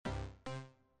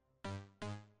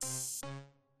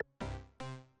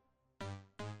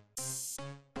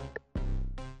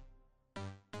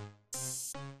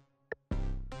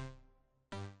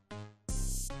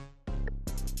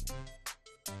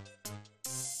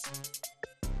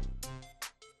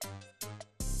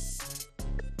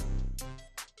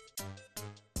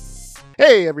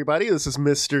Hey everybody, this is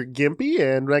Mr. Gimpy,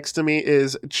 and next to me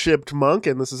is Chipped Monk,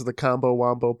 and this is the Combo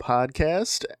Wombo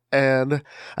podcast. And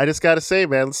I just gotta say,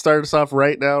 man, let's start us off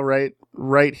right now,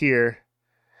 right here.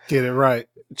 Get it right.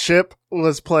 Chip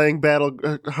was playing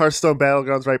Hearthstone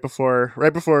Battlegrounds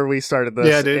right before we started this.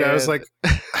 Yeah, dude, I was like,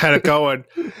 had it going.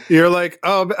 You're like,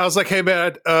 oh, I was like, hey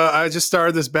man, I just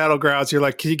started this Battlegrounds. You're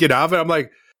like, can you get out of it? I'm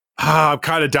like, I'm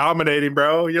kind of dominating,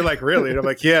 bro. You're like, really? And I'm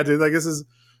like, yeah, dude, like this is.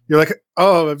 You're like,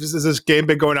 oh, has this game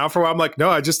been going on for a while? I'm like, no,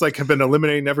 I just like have been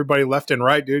eliminating everybody left and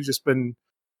right, dude. Just been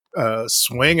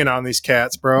swinging on these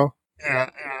cats, bro.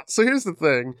 Yeah. So here's the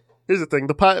thing.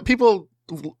 People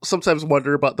sometimes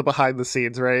wonder about the behind the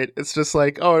scenes, right? It's just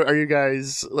like, oh, are you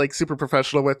guys like super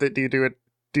professional with it? Do you do it?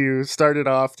 Do you start it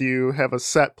off? Do you have a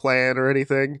set plan or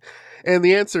anything? And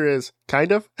the answer is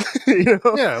kind of. You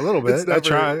know? Yeah, a little bit. I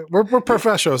try. We're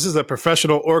professionals. This is a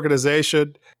professional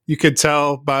organization. You could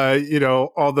tell by,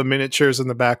 all the miniatures in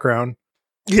the background.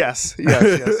 Yes.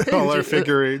 All our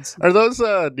figurines. Are those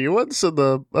new ones on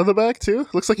the back too?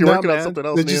 Looks like you're working on something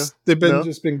else. They've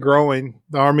been growing.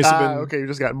 The armies have been. Okay, you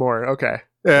just got more. Okay.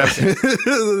 Yeah.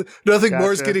 Nothing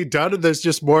more is getting done, and there's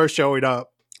just more showing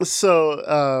up.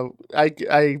 So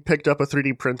I picked up a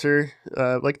 3D printer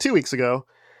like 2 weeks ago,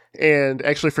 and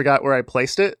actually forgot where I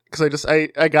placed it because I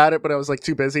got it, but I was like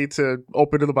too busy to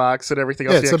open the box and everything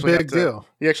else. Yeah, it's a big deal.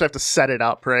 You actually have to set it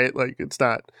up, right? Like it's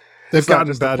not. They've gotten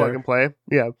just better. Plug and play.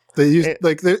 Yeah,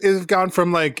 they've gone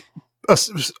from like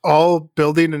all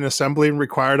building and assembling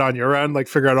required on your end, like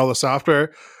figure out all the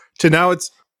software, to now it's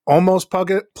almost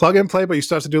plug and play, but you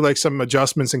still have to do like some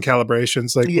adjustments and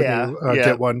calibrations, like when you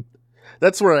get one.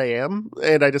 That's where I am,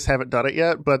 and I just haven't done it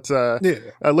yet. But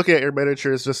looking at your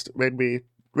miniatures just made me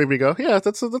go, yeah,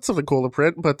 that's something cool to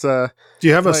print. But do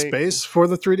you have a space for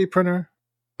the 3D printer?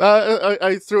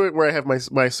 I threw it where I have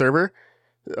my server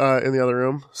in the other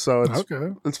room, so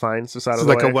it's fine. It's just out of the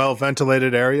way. Like a well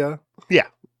ventilated area. Yeah.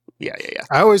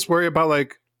 I always worry about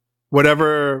like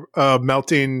whatever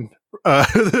melting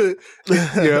ABS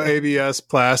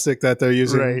plastic that they're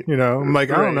using. Right. I'm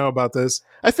like, I don't know about this.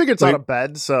 I figured it's on a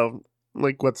bed, so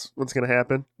like what's gonna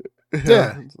happen?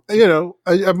 Yeah.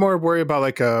 I'm more worried about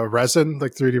like a resin,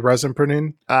 like 3D resin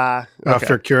printing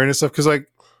for curing and stuff, because like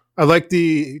I like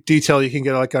the detail you can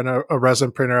get like on a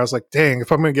resin printer. I was like, dang, if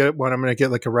I'm gonna get one, I'm gonna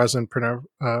get like a resin printer,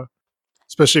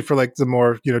 especially for like the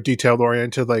more detailed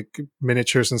oriented like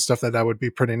miniatures and stuff that I would be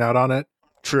printing out on it.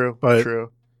 True.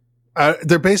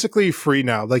 They're basically free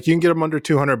now. Like you can get them under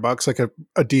 $200, like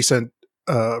a decent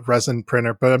resin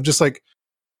printer. But I'm just like,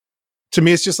 to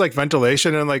me, it's just like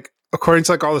ventilation, and like according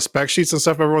to like all the spec sheets and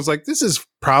stuff, everyone's like, this is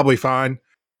probably fine.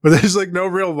 But there's like no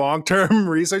real long-term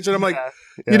research. And I'm like,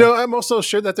 I'm also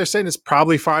sure that they're saying it's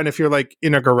probably fine if you're like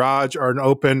in a garage or an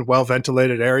open,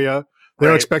 well-ventilated area. They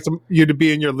don't expect you to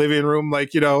be in your living room,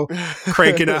 like,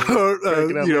 cranking out,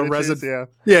 resin.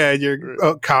 Yeah,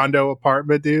 your condo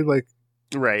apartment, dude. Like,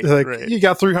 right. You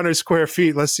got 300 square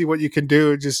feet. Let's see what you can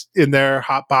do just in there,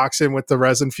 hot boxing with the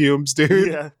resin fumes,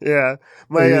 dude. Yeah.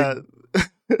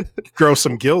 Grow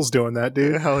some gills doing that,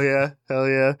 dude. Hell yeah.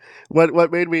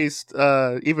 What made me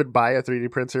even buy a 3D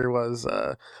printer was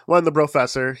one, the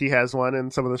Professor. He has one,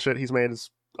 and some of the shit he's made is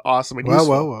awesome and useful.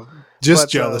 Well. Just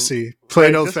jealousy.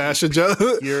 Plain old-fashioned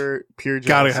jealousy. Pure jealousy.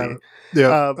 Gotta have it.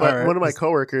 Yeah. But one of my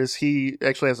coworkers, he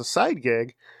actually has a side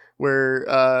gig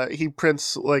where he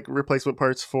prints like replacement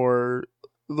parts for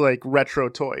like retro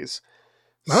toys.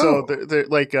 So they're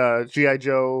like G.I.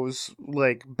 Joe's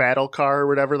like battle car or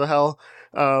whatever the hell.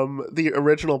 The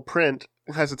original print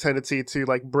has a tendency to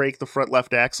like break the front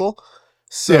left axle.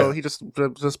 So he just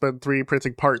been 3D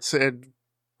printing parts, and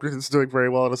it's doing very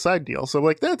well in a side deal. So I'm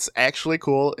like, that's actually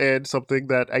cool, and something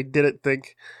that I didn't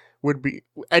think would be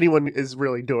anyone is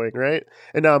really doing, right?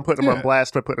 And now I'm putting him on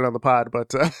blast by putting it on the pod,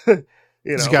 but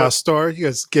he's got a store. You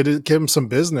guys give him some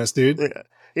business, dude.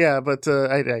 Yeah, but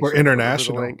we're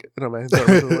international.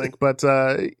 The link, but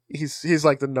he's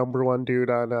like the number one dude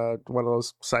on one of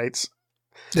those sites.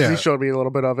 Yeah, he showed me a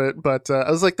little bit of it, but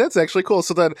I was like, that's actually cool.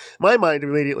 So then my mind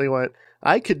immediately went,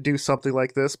 I could do something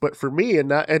like this, but for me and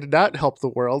not help the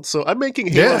world. So I'm making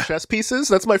Halo chess pieces.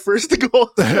 That's my first goal.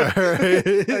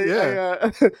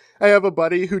 I have a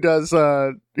buddy who does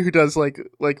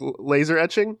like laser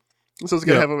etching. So I was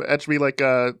gonna have him etch me like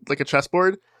a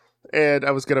chessboard, and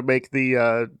I was gonna make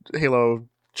the Halo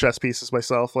chess pieces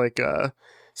myself. So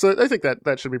I think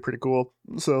that should be pretty cool.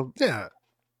 So yeah.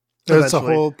 It's a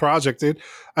whole project, dude.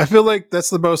 I feel like that's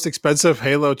the most expensive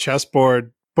Halo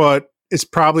chessboard, but it's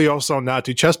probably also not,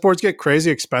 dude. Chessboards get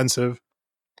crazy expensive.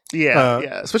 Yeah,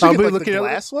 yeah. Especially I'll be like looking the at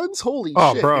glass ones. Holy oh,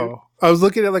 shit, dude. bro! I was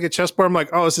looking at like a chessboard. I'm like,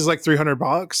 oh, this is like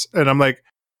 $300, and I'm like,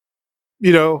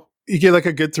 you know, you get like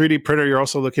a good 3D printer. You're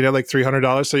also looking at like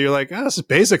 $300. So you're like, oh, this is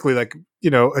basically like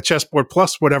a chessboard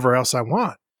plus whatever else I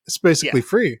want. It's basically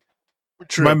free.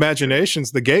 True. My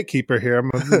imagination's the gatekeeper here.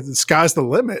 The sky's the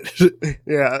limit.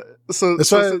 Yeah. So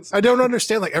that's why I don't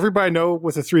understand. Like everybody I know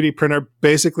with a 3D printer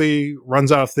basically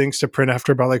runs out of things to print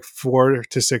after about like 4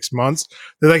 to 6 months.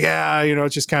 They're like, yeah, it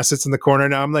just kind of sits in the corner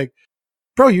now. I'm like,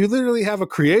 bro, you literally have a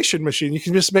creation machine. You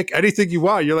can just make anything you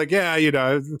want. You're like, yeah,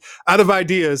 out of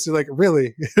ideas. You're like,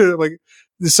 really? Like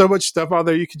there's so much stuff on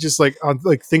there. You could just like on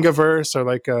like Thingiverse or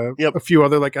like a few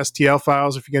other like STL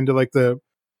files. If you get into like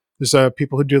there's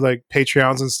people who do like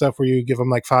Patreons and stuff where you give them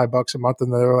like $5 a month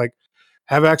and they're like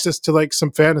have access to like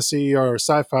some fantasy or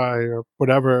sci-fi or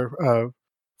whatever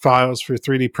files for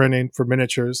 3D printing for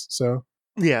miniatures. So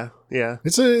yeah,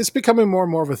 it's becoming more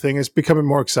and more of a thing. It's becoming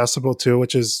more accessible too,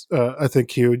 which is I think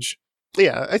huge.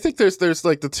 Yeah, I think there's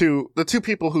like the two types of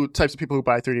people who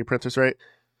buy 3D printers, right?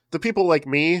 The people like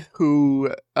me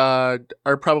who are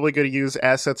probably going to use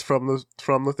assets from the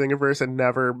Thingiverse and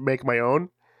never make my own.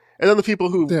 And then the people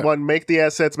who make the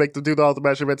assets, do all the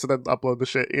measurements, and then upload the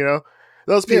shit.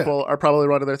 Those people are probably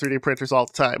running their 3D printers all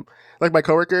the time. Like my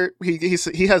coworker,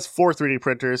 he has 4 3D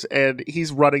printers, and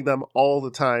he's running them all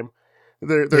the time.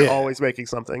 They're always making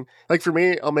something. Like for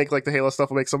me, I'll make like the Halo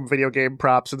stuff. I'll make some video game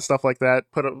props and stuff like that.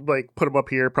 Put them up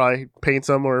here. Probably paint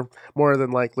some, or more than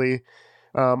likely.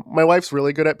 My wife's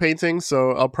really good at painting,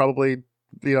 so I'll probably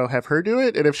have her do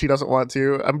it, and if she doesn't want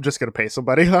to, I'm just gonna pay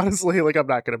somebody. Honestly, like I'm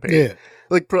not gonna pay. Yeah.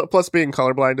 Like plus being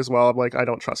colorblind as well, I'm like I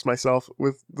don't trust myself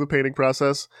with the painting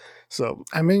process. So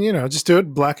I mean, just do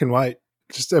it black and white,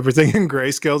 just everything in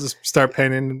grayscale. Just start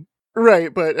painting.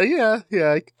 Right, but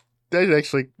I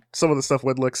actually some of the stuff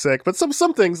would look sick, but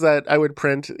some things that I would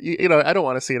print, I don't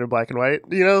want to see it in black and white.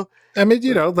 I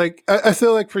mean, like I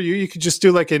feel like for you could just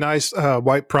do like a nice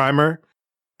white primer,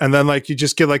 and then like you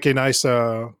just get like a nice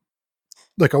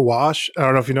like a wash. I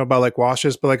don't know if you know about like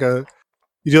washes, but you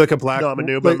do like a black. No, I'm a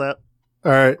noob on that.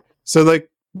 All right, so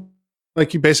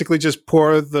like you basically just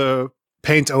pour the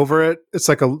paint over it. It's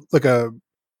like a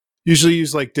usually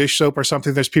use like dish soap or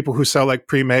something. There's people who sell like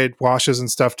pre-made washes and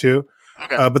stuff too.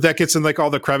 Okay. But that gets in like all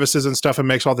the crevices and stuff and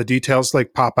makes all the details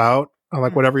like pop out on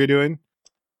like whatever you're doing.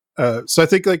 So I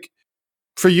think like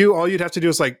for you, all you'd have to do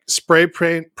is like spray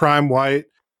paint prime white,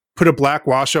 put a black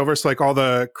wash over, so like all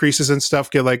the creases and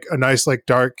stuff get like a nice like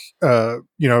dark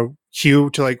hue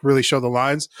to like really show the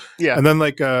lines. Yeah. And then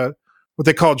like what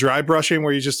they call dry brushing,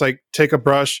 where you just like take a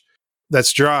brush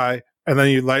that's dry and then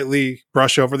you lightly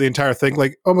brush over the entire thing,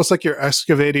 like almost like you're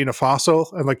excavating a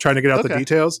fossil and like trying to get out the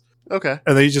details. Okay.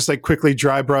 And then you just like quickly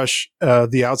dry brush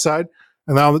the outside,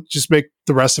 and then I'll just make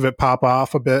the rest of it pop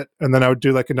off a bit. And then I would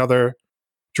do like another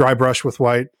dry brush with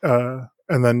white, and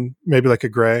then maybe like a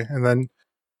gray, and then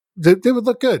they would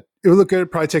look good. It would look good.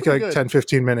 It'd probably take you like 10,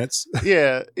 15 minutes.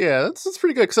 Yeah, that's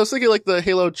pretty good. Because I was thinking like the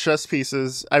Halo chess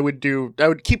pieces, I would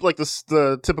keep like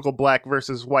the typical black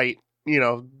versus white,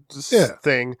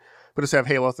 thing, but just have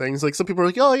Halo things. Like some people are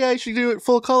like, oh yeah, I should do it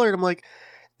full color. And I'm like,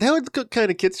 that would look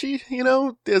kind of kitschy,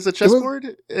 as a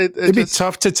chessboard. It'd be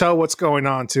tough to tell what's going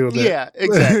on too. A bit. Yeah,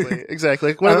 exactly.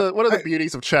 Like one of the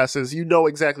beauties of chess is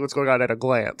exactly what's going on at a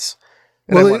glance.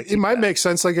 Well, it might make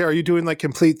sense. Like, are you doing like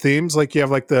complete themes? Like, you have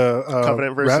like the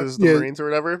Covenant versus the Marines or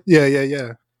whatever. Yeah.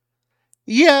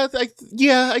 Yeah,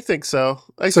 I think so.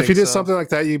 So if you did something like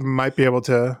that, you might be able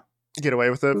to get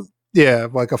away with it. Yeah,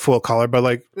 like a full color, but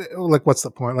like what's the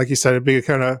point? Like you said, it'd be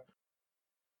kind of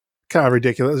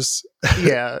ridiculous.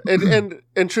 Yeah,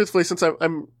 and truthfully, since I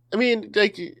mean,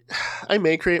 like, I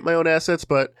may create my own assets,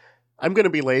 but I'm going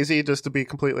to be lazy, just to be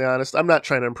completely honest. I'm not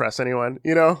trying to impress anyone,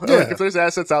 Yeah. Like, if there's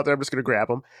assets out there, I'm just going to grab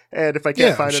them. And if I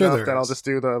can't find enough, then I'll just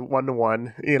do the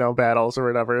 1-to-1, battles or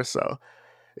whatever. So,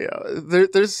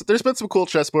 there's been some cool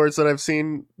chessboards that I've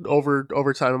seen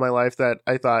over time in my life that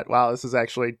I thought, wow, this is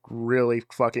actually really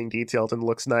fucking detailed and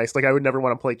looks nice. Like, I would never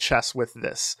want to play chess with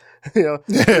this.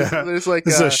 There's like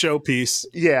this is a showpiece.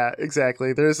 Yeah,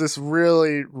 exactly. There's this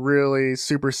really, really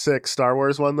super sick Star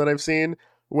Wars one that I've seen,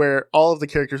 where all of the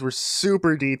characters were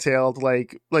super detailed,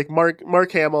 like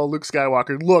Mark Hamill, Luke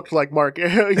Skywalker looked like Mark. You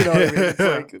know what I mean?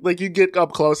 It's like you get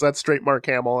up close, that's straight Mark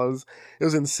Hamill. It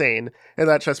was insane, and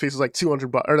that chess piece was like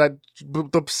 $200, or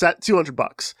the set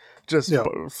 $200, just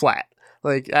flat.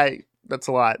 Like that's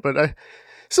a lot, but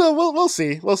so we'll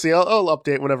see. I'll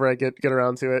update whenever I get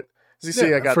around to it. As you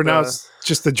see, I got now. It's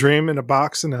just the dream in a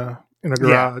box in a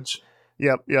garage.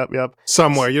 Yep.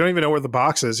 Somewhere. You don't even know where the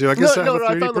box is. You're like, no, I have a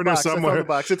 3D printer somewhere. I found the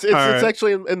box. It's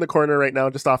actually in the corner right now,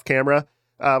 just off camera.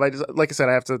 I just, like I said,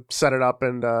 I have to set it up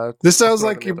and this sounds throw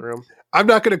it like in the other room. I'm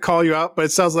not going to call you out, but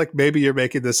it sounds like maybe you're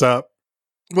making this up.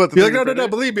 What, You're like, no,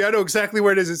 believe me, I know exactly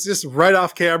where it is. It's just right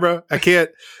off camera. I can't.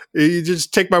 You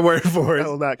just take my word for I it.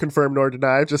 will not confirm nor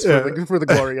deny, just for the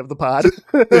glory of the pod.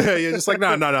 Yeah, you're just like,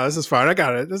 no, this is fine. I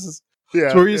got it. This is.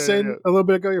 Yeah. So what were you saying a little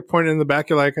bit ago? You're pointing in the back.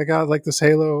 You're like, I got like this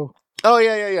Halo. Oh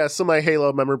yeah. So my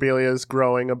Halo memorabilia is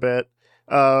growing a bit.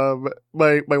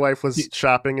 My wife was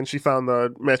shopping and she found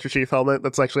the Master Chief helmet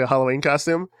that's actually a Halloween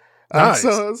costume. Nice. So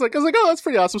I was like, oh, that's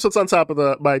pretty awesome. So it's on top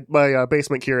of my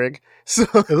basement Keurig. So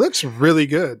it looks really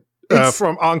good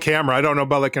from on camera. I don't know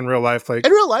about like in real life. Like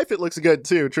in real life, it looks good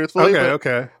too. Truthfully,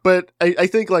 okay. But I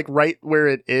think like right where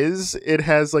it is, it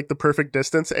has like the perfect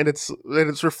distance, and it's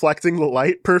reflecting the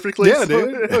light perfectly. Yeah, so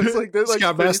dude. It's like this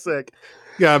like pretty sick.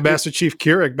 Yeah, Master Chief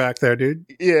Keurig back there, dude.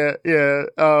 Yeah.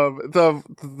 The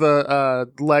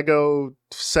Lego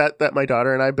set that my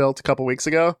daughter and I built a couple weeks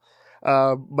ago.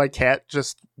 My cat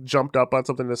just jumped up on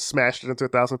something and smashed it into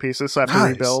 1,000 pieces, so I have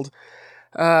to rebuild.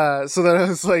 So then I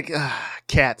was like,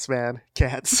 cats, man,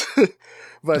 cats.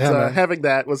 But man. Having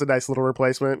that was a nice little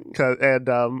replacement, and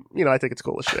I think it's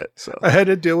cool as shit. So I had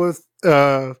to deal with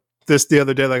this the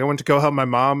other day. Like I went to go help my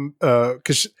mom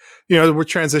because we're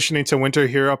transitioning to winter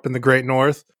here up in the Great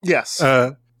North. Yes.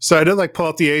 So I did like pull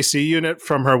out the AC unit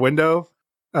from her window,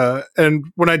 and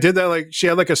when I did that, like she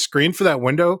had like a screen for that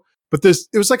window. But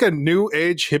it was like a new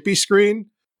age hippie screen.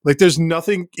 Like there's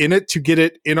nothing in it to get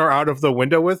it in or out of the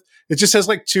window with. It just has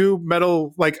like two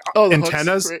metal like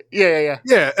antennas. Hooks. Yeah.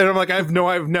 Yeah, and I'm like, I've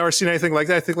never seen anything like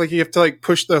that. I think like you have to like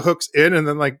push the hooks in and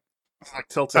then like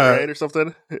tilt it right or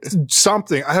something.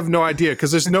 Something. I have no idea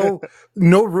because there's no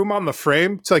room on the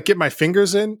frame to like get my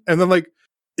fingers in, and then like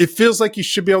it feels like you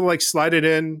should be able to like slide it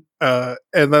in and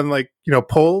then like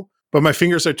pull, but my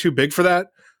fingers are too big for that.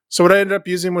 So what I ended up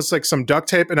using was like some duct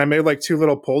tape, and I made like two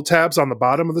little pull tabs on the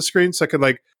bottom of the screen so I could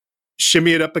like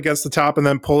shimmy it up against the top and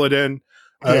then pull it in.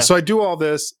 So I do all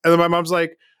this, and then my mom's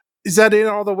like, is that in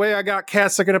all the way? I got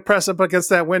cats that are going to press up against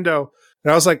that window.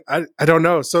 And I was like, I don't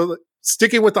know. So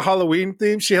sticking with the Halloween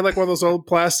theme, she had like one of those old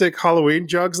plastic Halloween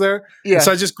jugs there. Yeah. And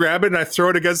so I just grab it and I throw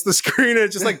it against the screen and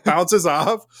it just like bounces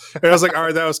off. And I was like, all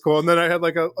right, that was cool. And then I had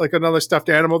like another stuffed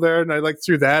animal there and I like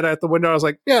threw that at the window. I was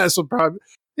like, yeah,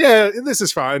 this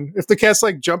is fine. If the cats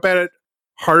like jump at it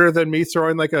harder than me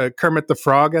throwing like a Kermit the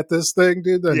Frog at this thing,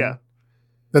 dude,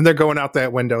 then they're going out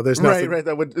that window. There's nothing. Right.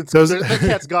 That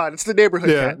cat's gone. It's the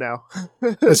neighborhood cat now.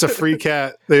 It's a free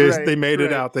cat. They made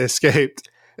it out. They escaped.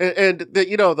 And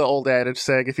the old adage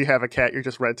saying, if you have a cat, you're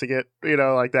just renting it.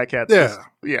 Like that cat.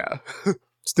 Yeah.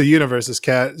 It's the universe's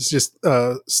cat. It's just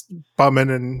bumming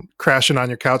and crashing on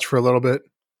your couch for a little bit.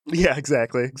 Yeah,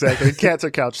 exactly. Cats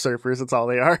are couch surfers. That's all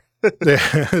they are.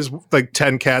 There's like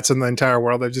 10 cats in the entire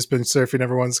world. They've just been surfing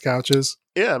everyone's couches.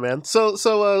 Yeah, man. So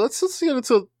let's get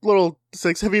into little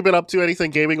things. Have you been up to anything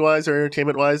gaming wise or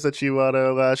entertainment wise that you want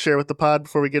to share with the pod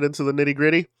before we get into the nitty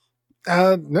gritty?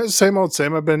 No, same old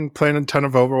same. I've been playing a ton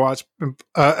of Overwatch.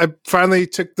 I finally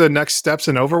took the next steps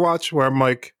in Overwatch where I'm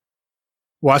like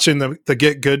watching the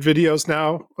Get Good videos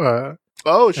now.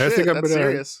 Oh shit, I think that's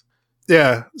serious.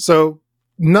 Yeah, so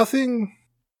nothing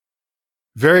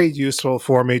very useful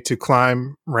for me to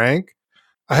climb rank.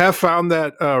 I have found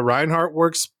that Reinhardt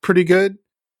works pretty good,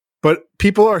 but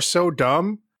people are so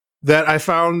dumb that I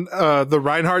found the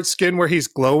Reinhardt skin where he's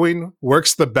glowing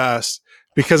works the best.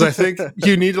 Because I think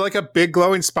you need like a big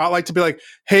glowing spotlight to be like,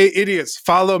 hey, idiots,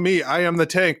 follow me. I am the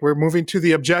tank. We're moving to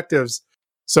the objectives.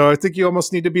 So I think you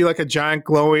almost need to be like a giant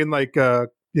glowing, like,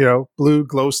 blue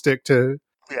glow stick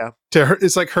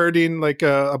it's like hurting like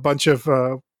a bunch of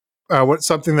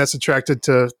something that's attracted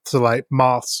to like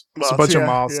moths. It's a bunch of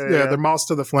moths. Yeah, they're moths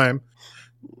to the flame.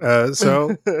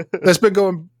 So that's been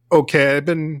going okay. I've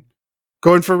been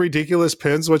going for ridiculous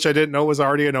pins, which I didn't know was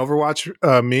already an Overwatch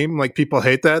meme. Like people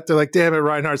hate that. They're like, damn it,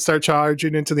 Reinhardt, start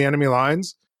charging into the enemy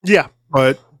lines. Yeah.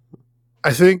 But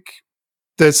I think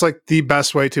that's like the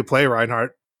best way to play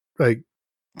Reinhardt. Like,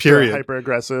 period. Hyper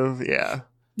aggressive. Yeah.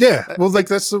 Yeah. Well, like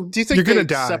do you think you're going to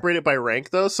die? Separate it by rank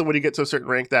though? So when you get to a certain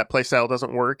rank, that playstyle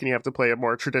doesn't work and you have to play a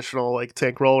more traditional like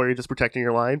tank role where you're just protecting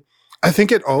your line? I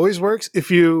think it always works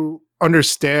if you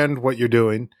understand what you're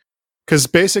doing. Because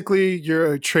basically,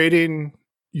 you're trading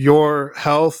your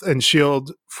health and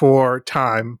shield for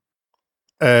time,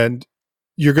 and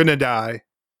you're going to die.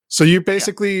 So you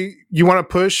basically, you want to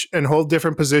push and hold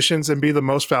different positions and be the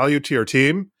most value to your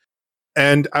team.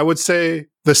 And I would say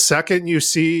the second you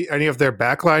see any of their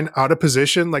backline out of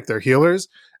position, like their healers,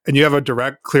 and you have a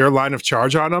direct, clear line of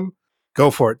charge on them,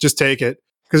 go for it. Just take it.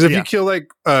 Because if you kill like,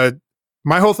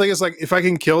 my whole thing is like, if I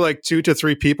can kill like 2 to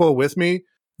 3 people with me,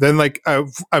 then like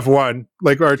I've won.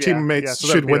 Like our teammates so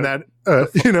should win that.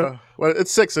 You know, well,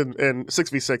 it's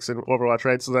 6v6 in Overwatch,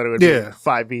 right? So that it would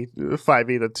be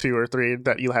 5v the 2 or 3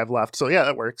 that you have left. So yeah,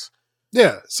 that works.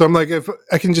 Yeah. So I'm like, if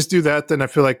I can just do that, then I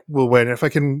feel like we'll win. If I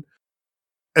can,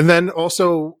 and then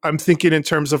also I'm thinking in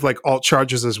terms of like alt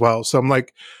charges as well. So I'm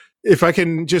like, if I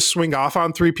can just swing off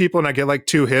on 3 people and I get like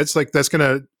 2 hits, like that's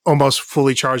gonna almost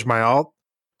fully charge my alt.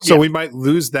 So we might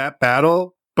lose that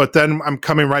battle, but then I'm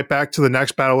coming right back to the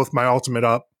next battle with my ultimate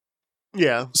up.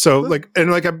 Yeah. So like,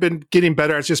 and like I've been getting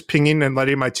better at just pinging and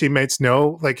letting my teammates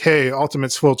know, like, hey,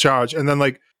 ultimate's full charge. And then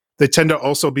like they tend to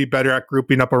also be better at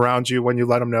grouping up around you when you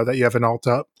let them know that you have an ult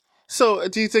up. So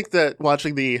do you think that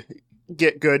watching the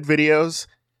Get Good videos,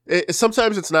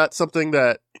 sometimes it's not something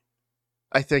that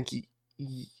I think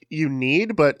you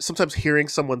need, but sometimes hearing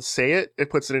someone say it,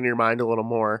 it puts it in your mind a little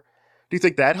more. Do you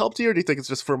think that helped you, or do you think it's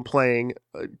just from playing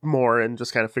more and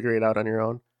just kind of figuring it out on your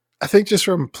own? I think just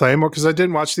from playing more, because I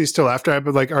didn't watch these till after I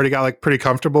like already got like pretty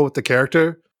comfortable with the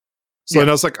character. So then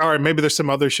I was like, all right, maybe there's some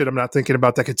other shit I'm not thinking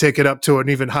about that could take it up to an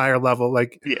even higher level.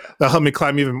 Like that'll help me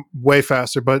climb even way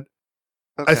faster. But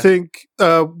I think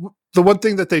the one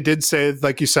thing that they did say,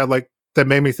 like you said, like that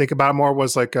made me think about it more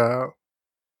was like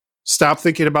stop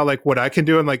thinking about like what I can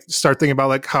do and like start thinking about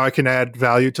like how I can add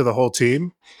value to the whole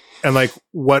team. And like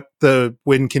what the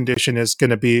win condition is going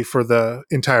to be for the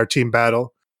entire team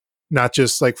battle, not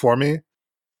just like for me.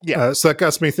 Yeah. So that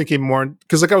got me thinking more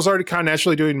because like I was already kind of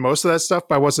naturally doing most of that stuff,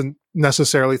 but I wasn't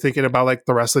necessarily thinking about like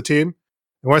the rest of the team.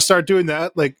 And when I started doing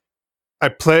that, like I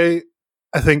play,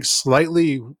 I think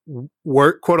slightly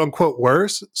quote unquote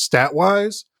worse stat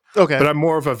wise. Okay. But I'm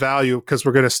more of a value because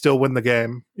we're going to still win the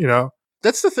game, you know?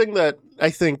 That's the thing that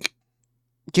I think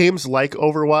games like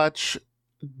Overwatch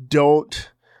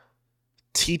don't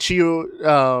teach you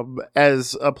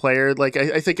as a player. Like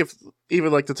I think if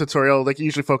even like the tutorial, like you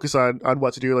usually focus on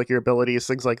what to do, like your abilities,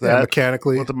 things like that. Yeah,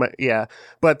 mechanically.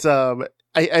 But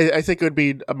I think it would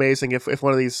be amazing if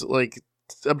one of these like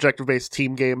objective based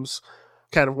team games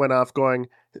kind of went off going,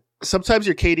 sometimes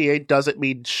your KDA doesn't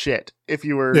mean shit if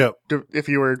you were if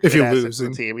you lose the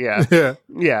team.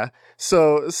 Yeah.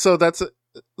 So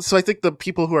I think the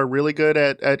people who are really good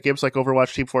at games like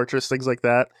Overwatch, Team Fortress, things like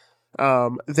that,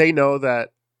 they know that,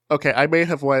 okay, I may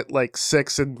have went like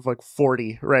 6 and like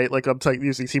 40, right? Like I'm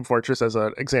using Team Fortress as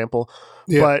an example,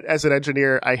 but as an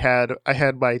engineer, I had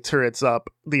my turrets up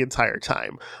the entire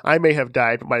time. I may have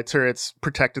died, but my turrets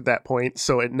protected that point,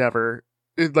 so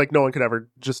like no one could ever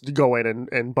just go in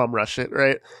and bum rush it,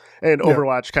 right? And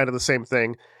Overwatch, kind of the same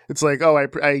thing. It's like, oh,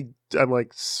 I'm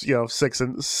like 6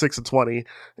 and 20,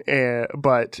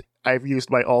 but I've used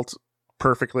my ult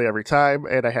perfectly every time,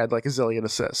 and I had like a zillion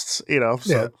assists,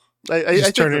 So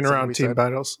I turning around team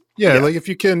battles. Yeah, like if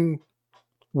you can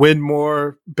win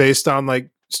more based on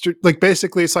like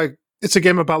basically it's a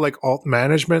game about like alt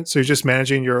management. So you're just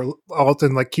managing your alt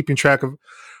and like keeping track of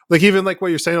like even like what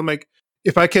you're saying. I'm like,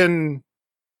 if I can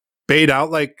bait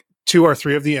out like 2 or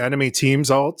 3 of the enemy team's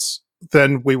alts,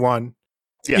 then we won.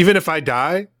 Yeah. Even if I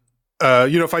die,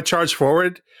 if I charge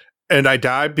forward and I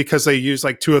die because they use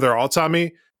like 2 of their alts on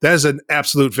me, that is an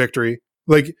absolute victory.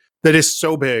 Like that is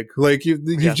so big. Like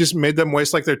you've just made them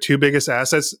waste like their 2 biggest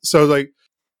assets. So like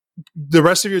the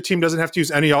rest of your team doesn't have to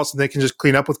use any alts and they can just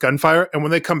clean up with gunfire. And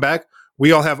when they come back,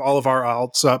 we all have all of our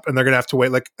alts up and they're going to have to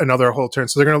wait like another whole turn.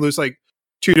 So they're going to lose like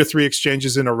 2 to 3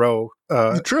 exchanges in a row.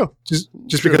 True. Just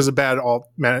because of bad alt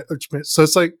management. So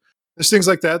it's like, there's things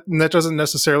like that. And that doesn't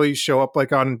necessarily show up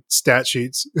like on stat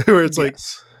sheets where it's like,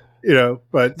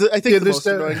 but I think the most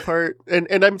annoying part,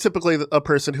 and I'm typically a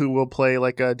person who will play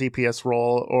like a DPS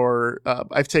role, or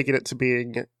I've taken it to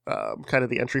being kind of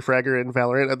the entry fragger in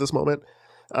Valorant at this moment,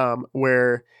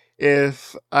 where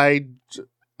if I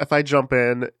jump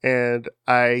in and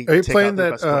I are you take playing out the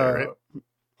that best player, right?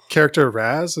 Character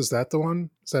Raz? Is that the one?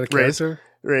 Is that a character?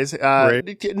 Raze.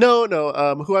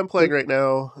 No. Who I'm playing right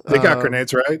now? They got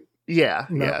grenades, right? Yeah.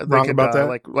 Wrong about that.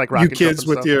 Like you kids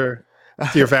with your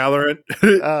Valorant.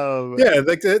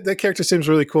 Like that character seems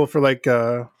really cool for like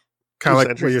kind of like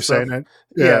what you're saying.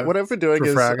 Yeah, what I've been doing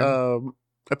is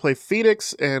I play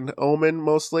Phoenix and Omen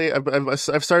mostly.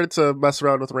 I've started to mess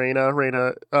around with Reyna.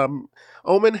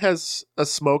 Omen has a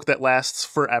smoke that lasts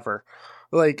forever.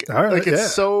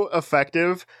 It's so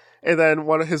effective. And then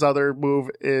one of his other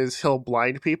move is he'll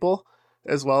blind people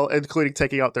as well, including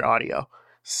taking out their audio.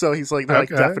 So he's like, they're like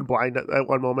deaf and blind at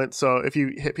one moment. So if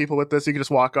you hit people with this, you can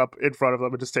just walk up in front of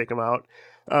them and just take them out.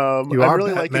 I'm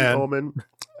really liking Omen.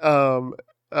 I'm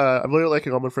really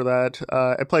liking Omen for that.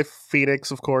 I play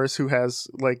Phoenix, of course, who has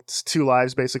like 2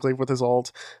 lives basically with his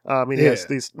ult. He has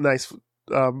these nice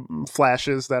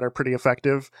flashes that are pretty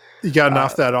effective. You got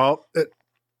off that ult.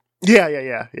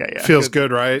 Yeah. Feels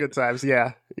good, right? Good times.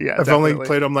 Yeah. I've only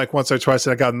played them like once or twice,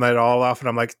 and I got the night all off, and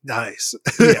I'm like, nice.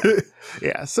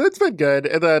 Yeah. So it's been good,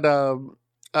 and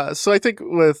then so I think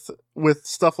with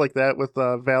stuff like that with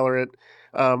Valorant,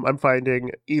 I'm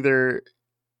finding either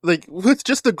like with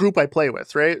just the group I play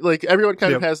with, right? Like everyone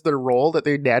kind of has their role that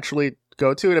they naturally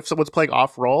go to, and if someone's playing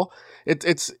off role,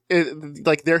 it's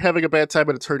like they're having a bad time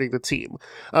and it's hurting the team.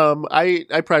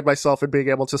 I pride myself in being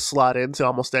able to slot into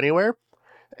almost anywhere,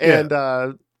 and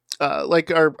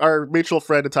like our mutual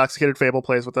friend Intoxicated Fable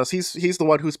plays with us. He's the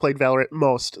one who's played Valorant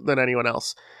most than anyone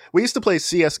else. We used to play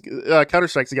CS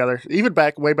Counter-Strike together, even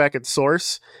way back in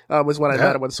Source was when I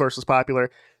met him when Source was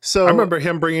popular. So I remember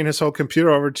him bringing his whole computer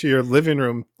over to your living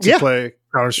room to play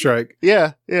Counter-Strike.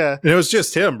 Yeah. And it was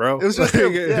just him, bro. It was just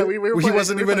him. Yeah, he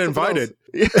wasn't even invited.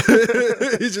 He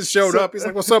just showed up. He's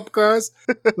like, "What's up, guys?"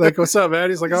 Like, "What's up,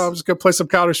 man?" He's like, "Oh, I'm just gonna play some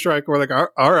Counter-Strike." We're like,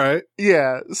 "All right."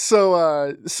 Yeah.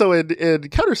 So in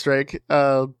Counter-Strike,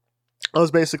 I was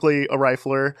basically a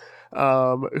rifler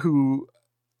who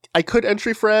I could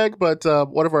entry frag, but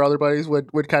one of our other buddies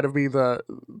would kind of be the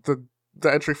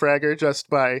entry fragger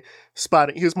just by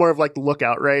spotting. He was more of like the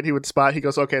lookout, right? He would spot, he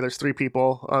goes, okay, there's 3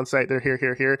 people on site, they're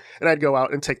here, and I'd go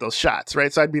out and take those shots,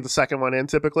 right? So I'd be the second one in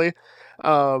typically.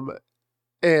 And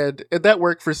that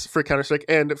worked for Counter-Strike,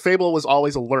 and Fable was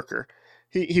always a lurker.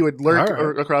 He would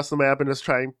lurk across the map and just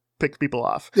try and pick people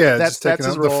off. Yeah, that's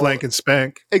his role. The flank and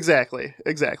spank. Exactly.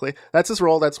 That's his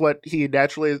role. That's what he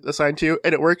naturally assigned to,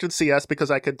 and it worked in CS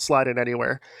because I could slide in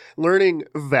anywhere. Learning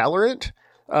Valorant,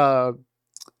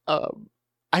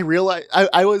 I realized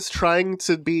I was trying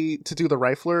to do the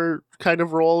rifler kind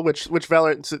of role, which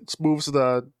Valorant moves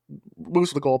the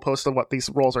goalpost on what these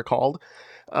roles are called.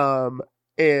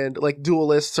 And like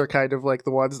duelists are kind of like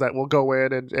the ones that will go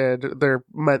in and they're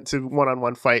meant to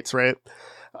one-on-one fights, right?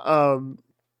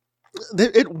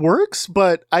 It works,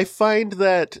 but I find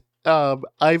that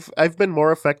I've been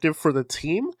more effective for the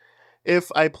team if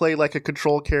I play like a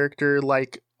control character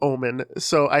like Omen.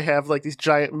 So I have like these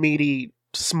giant meaty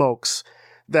smokes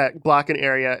that block an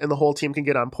area and the whole team can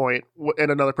get on point,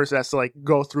 and another person has to like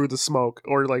go through the smoke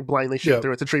or like blindly shoot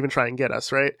through it to even try and get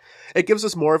us, right? It gives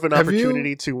us more of an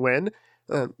opportunity to win.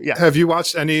 Have you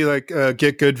watched any like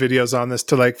Get Good videos on this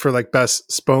to like for like best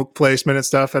smoke placement and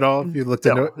stuff at all? Have you looked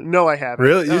into it? No, I haven't.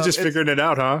 Really? You're just figuring it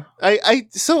out, huh?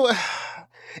 It's no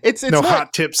not,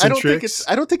 hot tips and tricks.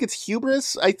 I don't think it's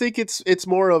hubris. I think it's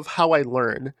more of how I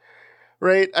learn.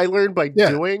 Right? I learn by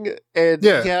doing, and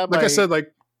like I said,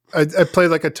 like I played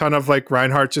like a ton of like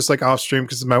Reinhardt just like off stream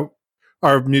because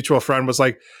our mutual friend was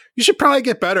like, "You should probably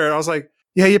get better," and I was like,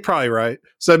 "Yeah, you're probably right."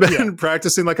 So I've been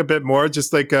practicing like a bit more,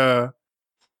 just like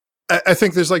I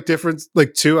think there's like different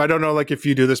like too. I don't know like if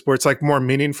you do this where it's like more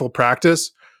meaningful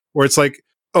practice where it's like,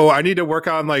 oh, I need to work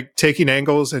on like taking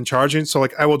angles and charging. So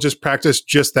like I will just practice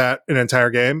just that an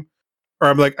entire game. Or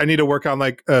I'm like, I need to work on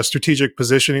like strategic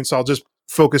positioning. So I'll just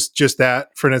focus just that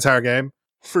for an entire game.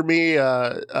 For me,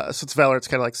 since Valorant's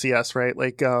kind of like CS, right?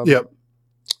 Like,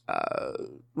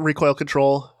 recoil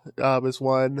control is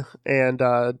one. And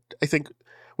I think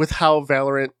with how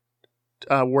Valorant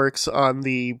works on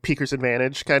the Peeker's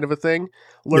Advantage kind of a thing,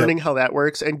 learning how that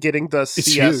works and getting the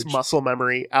CS muscle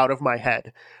memory out of my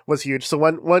head was huge. So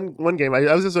one game,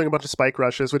 I was just doing a bunch of spike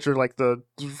rushes, which are like the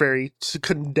very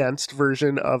condensed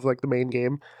version of like the main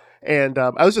game. And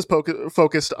I was just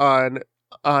focused on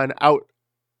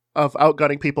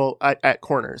outgunning people at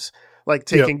corners, like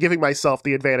giving myself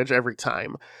the advantage every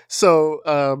time. So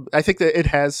I think that it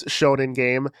has shown in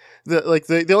game.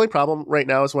 The only problem right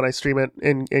now is when I stream it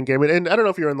in game, and I don't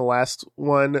know if you're in the last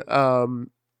one.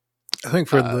 I think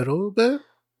for a little bit,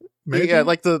 maybe. Yeah,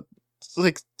 like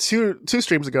two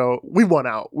streams ago, we won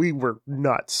out. We were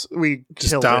nuts. We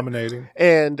just dominating.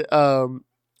 And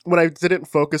when I didn't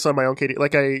focus on my own KD,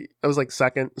 like I was like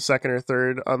second or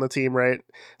third on the team, right?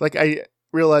 Like I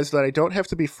realized that I don't have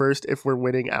to be first if we're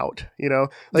winning out, you know?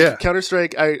 Like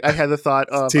Counter-Strike, I had the thought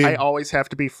of I always have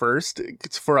to be first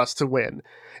for us to win.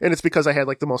 And it's because I had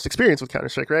like the most experience with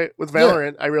Counter-Strike, right? With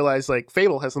Valorant, I realized like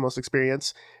Fable has the most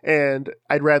experience and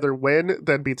I'd rather win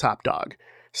than be top dog.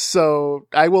 So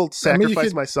I will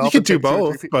sacrifice myself. You could do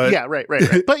both, but right.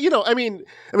 But you know, I mean,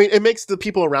 it makes the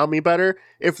people around me better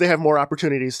if they have more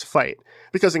opportunities to fight.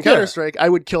 Because in Counter-Strike, I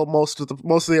would kill most of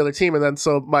the other team, and then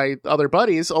so my other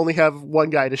buddies only have one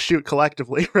guy to shoot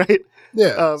collectively, right?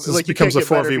 Yeah, so like it becomes a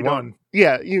 4v1.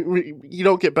 Yeah, you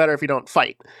don't get better if you don't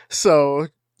fight. So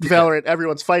Valorant,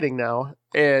 everyone's fighting now,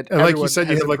 and like you said,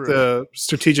 you have like the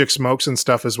strategic smokes and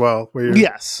stuff as well. Where you're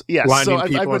yes. So I've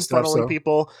been stuff, funneling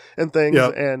people and things,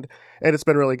 and it's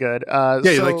been really good. So,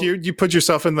 like you put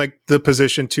yourself in like the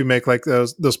position to make like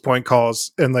those point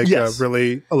calls and like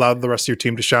really allow the rest of your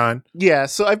team to shine. Yeah,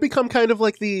 so I've become kind of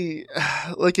like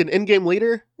like an in-game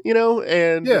leader,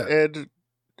 and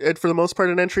for the most part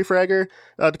an entry fragger,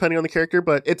 depending on the character.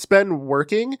 But it's been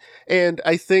working, and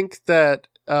I think that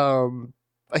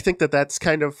that's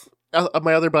kind of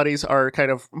my other buddies are kind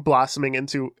of blossoming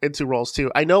into roles too.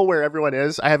 I know where everyone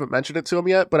is. I haven't mentioned it to them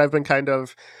yet, but I've been kind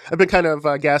of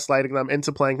gaslighting them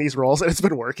into playing these roles, and it's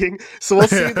been working. So we'll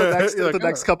see the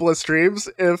next couple of streams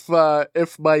if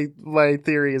my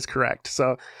theory is correct.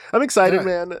 So I'm excited,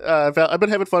 man. I've been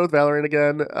having fun with Valorant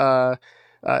again.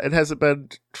 It hasn't been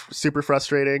super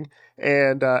frustrating,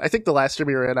 and I think the last stream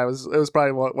we were in, it was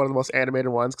probably one of the most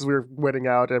animated ones because we were winning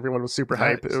out and everyone was super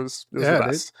hype. It was the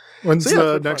best. Dude. When's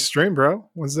the next stream, bro?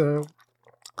 When's the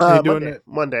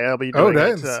Monday? I'll be doing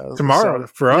it tomorrow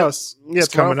for us. Yeah,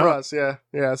 tomorrow for us.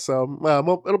 Yeah. So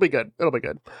it'll be good.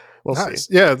 We'll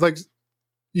see. Yeah, like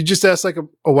you just asked like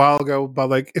a while ago about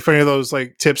like if any of those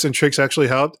like tips and tricks actually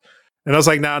helped. And I was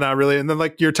like, no, not really. And then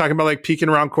like you're talking about like peeking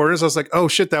around corners. I was like, oh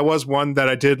shit, that was one that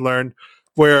I did learn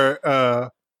where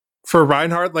for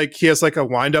Reinhardt, like he has like a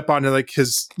wind up on like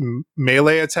his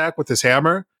melee attack with his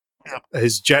hammer,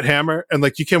 his jet hammer. And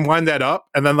like you can wind that up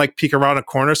and then like peek around a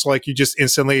corner. So like you just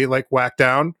instantly like whack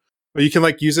down. But you can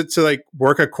like use it to like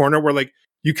work a corner where like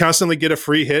you constantly get a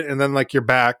free hit and then like you're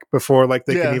back before like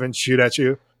they can even shoot at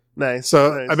you. Nice.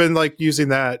 So I've been like using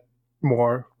that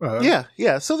more. So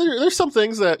there's some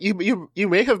things that you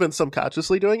may have been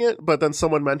subconsciously doing it, but then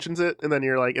someone mentions it and then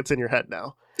you're like, it's in your head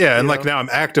now. And like now I'm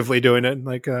actively doing it, and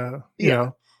like you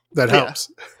know, that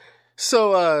helps.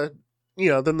 So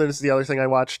then there's the other thing. I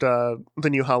watched the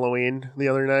new Halloween the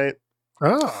other night.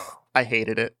 I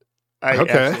hated it. I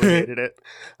absolutely hated it.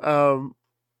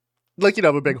 Like,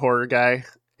 I'm a big horror guy,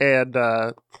 and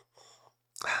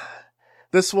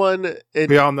this one,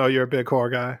 we all know you're a big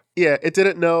horror guy. Yeah, it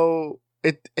didn't know.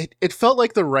 It felt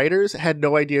like the writers had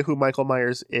no idea who Michael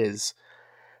Myers is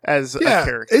as a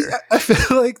character. I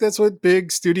feel like that's what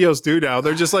big studios do now.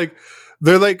 They're just like,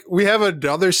 we have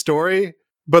another story,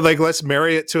 but like let's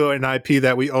marry it to an IP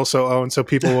that we also own, so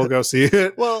people will go see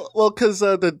it. well, because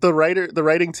the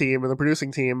writing team and the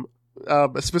producing team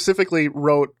specifically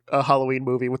wrote a Halloween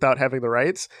movie without having the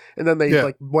rights, and then they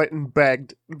like went and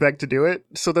begged to do it.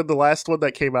 So then the last one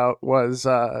that came out was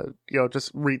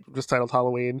just titled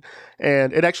Halloween,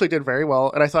 and it actually did very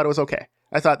well, and I thought it was okay.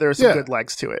 I thought there was some good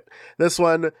legs to it. This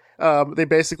one, they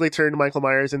basically turned Michael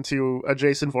Myers into a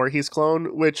Jason Voorhees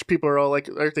clone, which people are all like,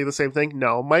 aren't they the same thing?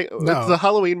 No. The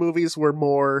Halloween movies were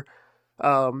more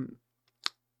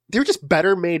they're just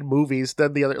better made movies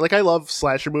than the other. Like, I love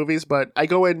slasher movies, but I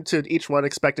go into each one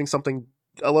expecting something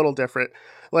a little different.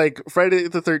 Like Friday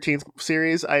the 13th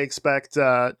series, I expect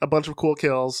a bunch of cool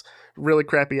kills, really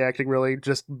crappy acting, really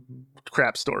just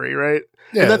crap story, right?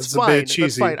 Yeah, and that's fine.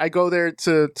 That's fine. I go there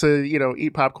to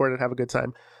eat popcorn and have a good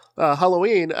time.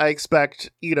 Halloween, I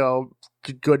expect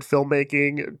good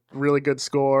filmmaking, really good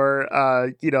score,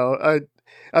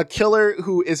 a killer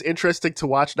who is interesting to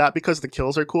watch, not because the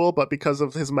kills are cool, but because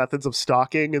of his methods of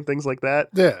stalking and things like that.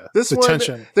 Yeah, this one,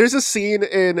 tension. There's a scene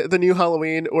in the new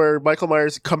Halloween where Michael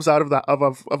Myers comes out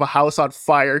of a house on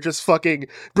fire, just fucking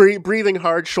breathing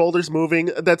hard, shoulders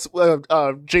moving. That's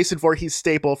Jason Voorhees'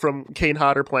 staple from Kane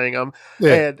Hodder playing him,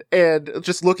 and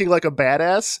just looking like a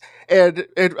badass. And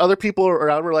other people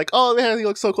around were like, "Oh man, he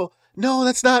looks so cool." No,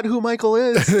 that's not who Michael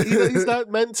is. He's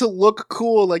not meant to look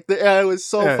cool. Like, I was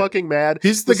so fucking mad.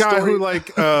 He's the guy who,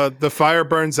 like, the fire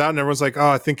burns out and everyone's like, oh,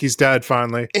 I think he's dead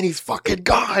finally. And he's fucking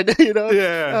gone,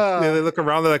 Yeah, they look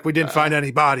around, they're like, we didn't find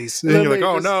any bodies. And you're like,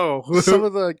 oh, no. Some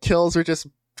of the kills are just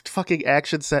fucking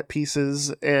action set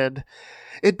pieces, and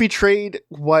it betrayed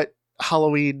what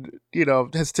Halloween,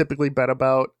 has typically been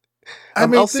about. I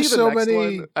mean, there's so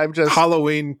many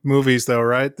Halloween movies, though,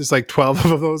 right? There's like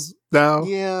 12 of those now.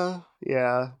 Yeah.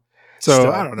 So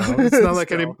still. I don't know. It's not like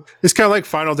it's kind of like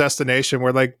Final Destination,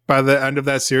 where like by the end of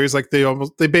that series, like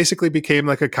they basically became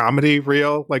like a comedy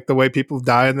reel, like the way people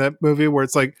die in that movie, where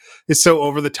it's like it's so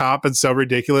over the top and so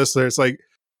ridiculous. There's like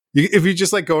if you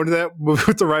just like go into that movie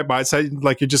with the right mindset,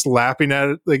 like you're just laughing at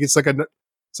it, like it's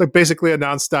like basically a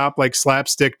nonstop like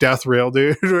slapstick death reel,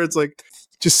 dude, where it's like.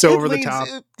 Just so over the top.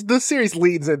 The series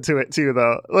leads into it too,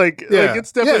 though. Like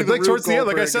it's definitely like towards the end.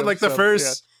 Like I said, like the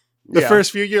first The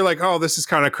first few, you're like, oh, this is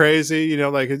kind of crazy. You know,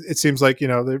 like it seems like, you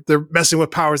know, they're messing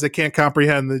with powers they can't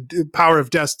comprehend, the power of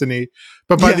destiny.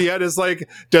 But by the end, it's like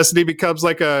Destiny becomes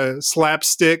like a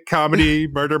slapstick comedy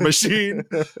murder machine.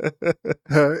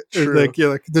 Like, you're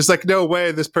like, there's like no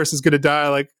way this person's going to die.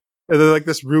 Like, and then like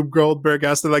this Rube Goldberg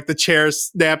has to, like, the chair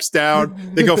snaps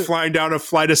down. They go flying down a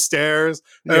flight of stairs.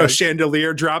 A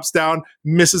chandelier drops down,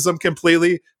 misses them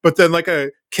completely. But then like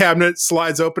a cabinet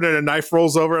slides open and a knife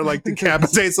rolls over and like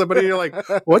decapitates somebody. You're like,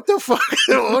 what the fuck?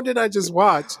 What did I just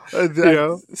watch? You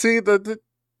know? See,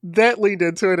 that leaned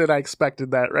into it, and I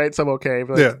expected that, right? So I'm okay.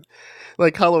 But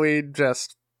like Halloween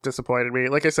just disappointed me.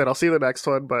 Like I said, I'll see the next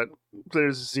one, but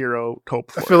there's zero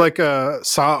hope for it. I feel like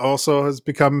Saw also has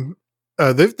become...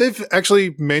 they've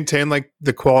actually maintained like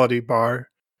the quality bar,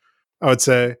 I would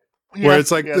say, where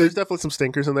it's like there's definitely some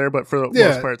stinkers in there, but for the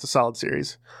most part, it's a solid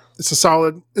series. It's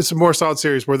a more solid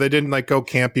series where they didn't like go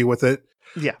campy with it.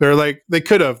 Yeah, they're like they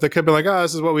could have been like, oh,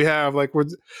 this is what we have. Like,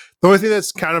 the only thing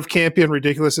that's kind of campy and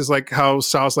ridiculous is like how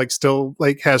Saw's like still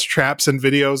like has traps and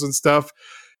videos and stuff.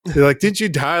 They're like, did you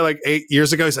die like 8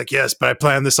 years ago? He's like, yes, but I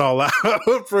planned this all out.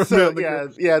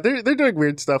 They're doing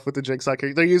weird stuff with the Jigsaw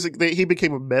character. They're using he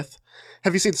became a myth.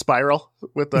 Have you seen Spiral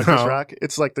with Chris Rock?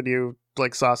 It's like the new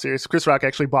like Saw series. Chris Rock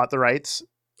actually bought the rights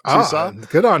to Saw.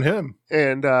 Good on him.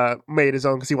 And made his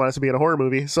own because he wanted to be in a horror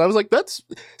movie. So I was like,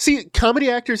 comedy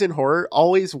actors in horror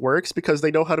always works because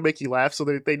they know how to make you laugh, so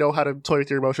they know how to toy with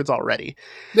your emotions already.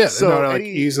 Yeah, so they know how to like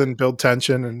ease and build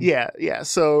tension. And yeah.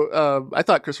 So I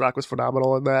thought Chris Rock was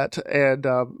phenomenal in that. And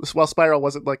while Spiral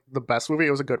wasn't like the best movie,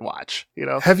 it was a good watch. You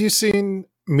know, have you seen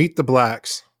Meet the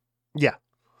Blacks? Yeah,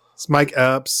 it's Mike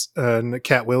Epps and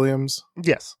Cat Williams.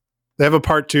 Yes, they have a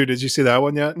part 2. Did you see that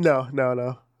one yet?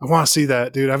 No. I want to see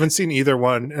that, dude. I haven't seen either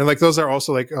one. And like those are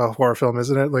also like a horror film,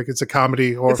 isn't it? Like it's a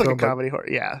comedy horror film. It's like a comedy horror.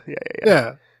 Yeah.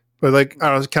 But like, I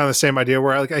don't know, it's kind of the same idea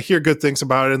where I hear good things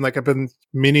about it and like I've been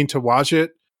meaning to watch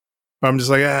it. But I'm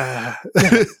just like,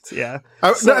 Yeah.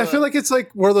 I feel like it's like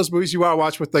one of those movies you want to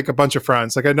watch with like a bunch of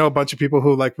friends. Like I know a bunch of people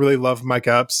who like really love Mike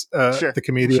Epps, the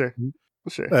comedian.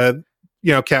 Sure.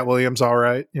 You know, Cat Williams, all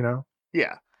right, you know.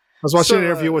 Yeah. I was watching an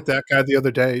interview with that guy the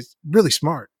other day. He's really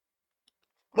smart.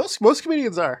 Most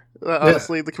comedians are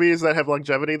honestly the comedians that have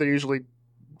longevity. They're usually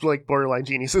like borderline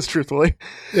geniuses, truthfully.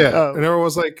 Yeah, and everyone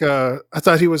was like, I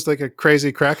thought he was like a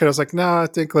crazy crackhead. I was like, no, I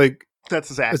think like that's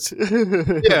his act.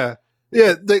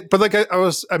 But like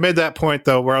I made that point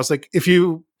though, where I was like, if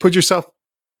you put yourself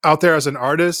out there as an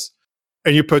artist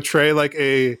and you portray like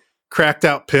a cracked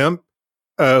out pimp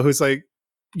who's like,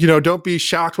 you know, don't be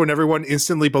shocked when everyone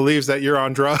instantly believes that you're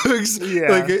on drugs,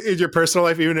 like in your personal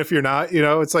life, even if you're not. You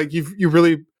know, it's like you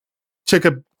really took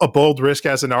a bold risk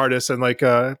as an artist, and like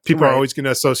people are always going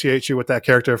to associate you with that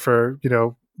character for, you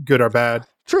know, good or bad.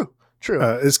 True.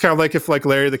 It's kind of like if like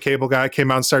Larry the Cable Guy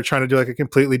came out and started trying to do like a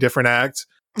completely different act.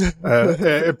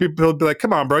 And people would be like,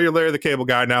 "Come on, bro, you're Larry the Cable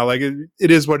Guy now. Like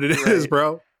it is what it is,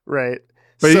 bro." Right.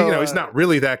 But you know, he's not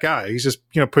really that guy. He's just,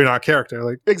 you know, putting on a character.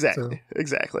 Like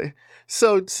exactly.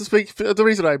 So to speak, the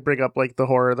reason I bring up like the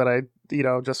horror that I, you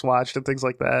know, just watched and things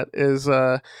like that is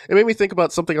it made me think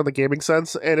about something on the gaming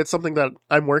sense, and it's something that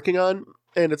I'm working on,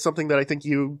 and it's something that I think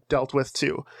you dealt with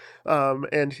too.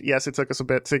 And yes, it took us a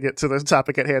bit to get to the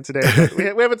topic at hand today.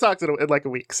 But we haven't talked in like a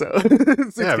week, so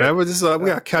yeah, man, we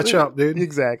gotta catch up, dude.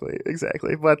 Exactly.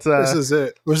 But this is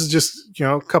it. This is just, you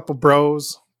know, a couple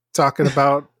bros talking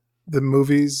about the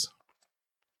movies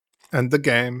and the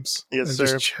games, and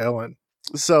just chilling.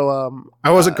 So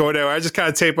I wasn't going there. I just kind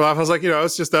of taped off. I was like, you know,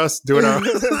 it's just us doing our.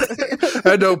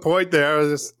 I had no point there. I was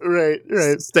just right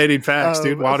stating facts,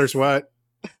 dude. Water's wet.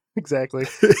 Exactly.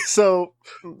 So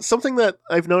something that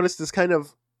I've noticed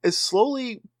is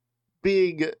slowly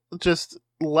being just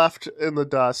left in the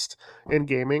dust in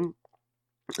gaming.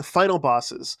 Final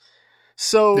bosses.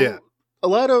 So a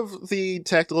lot of the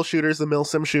tactical shooters, the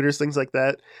milsim shooters, things like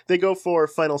that, they go for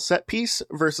final set piece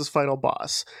versus final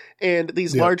boss. And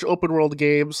these large open world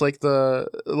games, like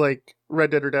Red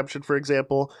Dead Redemption, for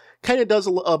example, kind of does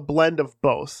a blend of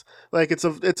both. Like it's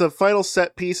a final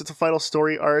set piece, it's a final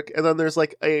story arc, and then there's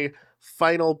like a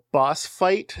final boss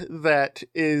fight that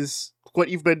is what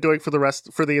you've been doing for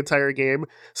the entire game.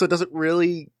 So it doesn't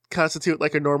really constitute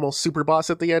like a normal super boss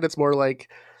at the end. It's more like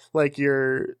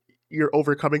you're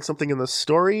overcoming something in the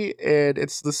story, and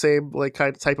it's the same like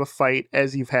kind of type of fight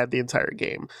as you've had the entire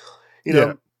game, you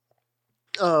know.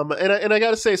 And I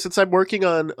gotta say, since I'm working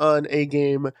on a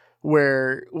game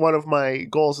where one of my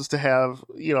goals is to have,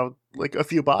 you know, like a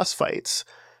few boss fights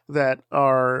that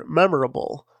are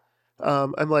memorable,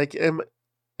 I'm like, am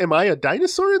am I a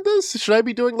dinosaur in this? Should I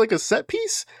be doing like a set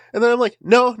piece? And then I'm like,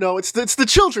 no, it's the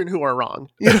children who are wrong.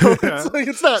 You know, Yeah. it's like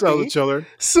it's not So me. the children.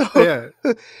 So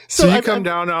Yeah. So you I'm- come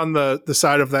down on the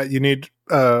side of that. You need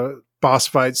boss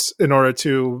fights in order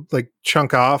to like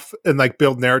chunk off and like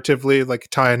build narratively, like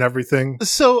tie in everything.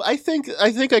 So I think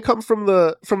I come from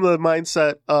the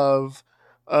mindset of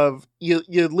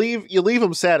you leave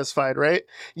them satisfied, right?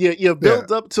 You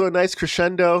build up to a nice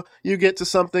crescendo. You get to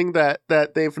something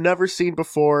that they've never seen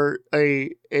before,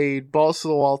 a balls to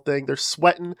the wall thing. They're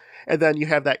sweating, and then you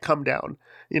have that come down,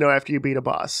 you know, after you beat a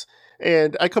boss.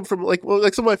 And I come from like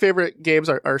some of my favorite games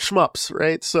are shmups,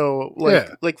 right? So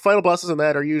like final bosses in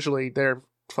that are usually they're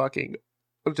fucking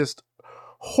just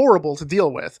horrible to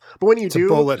deal with. But when you It's a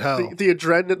bullet hell. the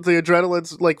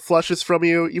adrenaline's like flushes from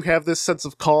you. You have this sense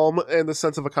of calm and this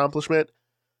sense of accomplishment.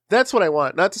 That's what I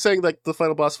want. Not to saying like the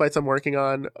final boss fights I'm working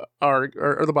on are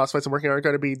or the boss fights I'm working on are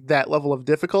going to be that level of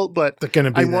difficult, but They're going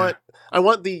to be. I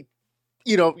want the,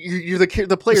 you know, you're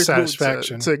the player's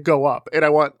satisfaction mood to go up, and I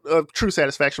want true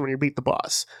satisfaction when you beat the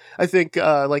boss. I think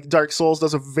like Dark Souls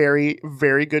does a very,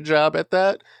 very good job at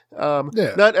that.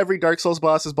 Not every Dark Souls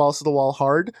boss is balls to the wall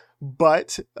hard,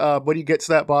 but when you get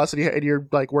to that boss and you're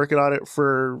like working on it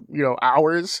for, you know,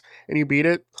 hours and you beat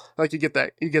it, like you get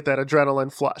that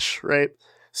adrenaline flush, right?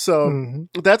 So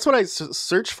that's what I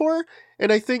search for,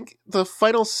 and I think the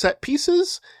final set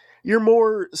pieces, you're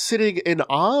more sitting in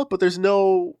awe, but there's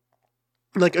no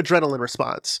like adrenaline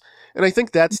response. And I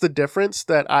think that's the difference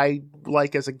that I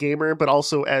like as a gamer, but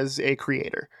also as a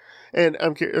creator. And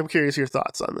I'm curious your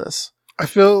thoughts on this. I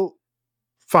feel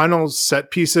final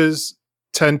set pieces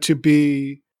tend to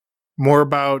be more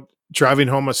about driving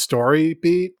home a story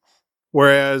beat,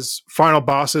 whereas final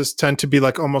bosses tend to be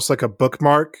like almost like a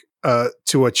bookmark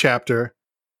to a chapter,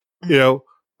 you know?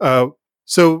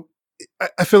 So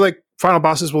I feel like final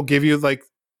bosses will give you like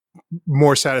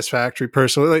more satisfactory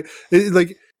personally.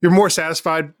 Like you're more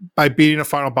satisfied by beating a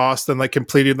final boss than like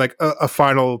completing like a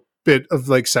final bit of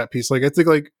like set piece. Like I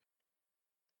think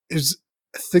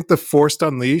the Forced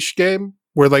Unleashed game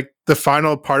where like the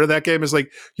final part of that game is like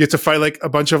you have to fight like a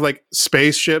bunch of like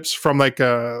spaceships from like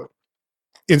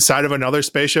inside of another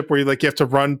spaceship where you like you have to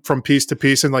run from piece to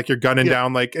piece and like you're gunning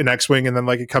down like an X-wing and then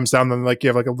like it comes down and like you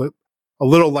have like a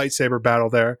little lightsaber battle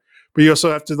there. But you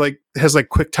also have to like, it has like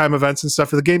quick time events and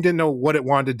stuff. The game didn't know what it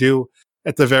wanted to do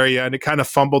at the very end. It kind of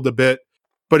fumbled a bit,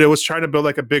 but it was trying to build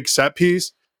like a big set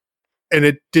piece and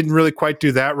it didn't really quite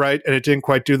do that right. And it didn't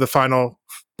quite do the final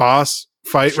boss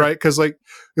fight right. Cause like,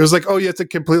 it was like, oh, you have to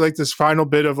complete like this final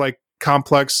bit of like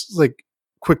complex, like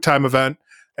quick time event.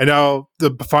 And now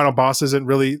the final boss isn't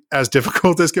really as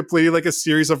difficult as completing like a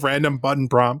series of random button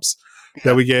prompts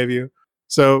that we gave you.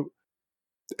 So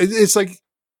it's like,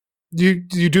 you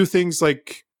do things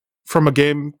like from a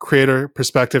game creator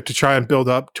perspective to try and build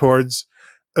up towards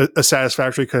a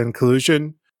satisfactory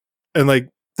conclusion. And like,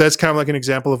 that's kind of like an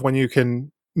example of when you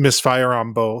can misfire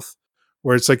on both,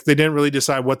 where it's like, they didn't really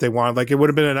decide what they wanted. Like it would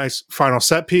have been a nice final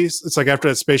set piece. It's like after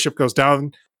that spaceship goes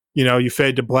down, you know, you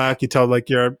fade to black, you tell like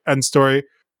your end story,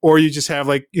 or you just have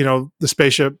like, you know, the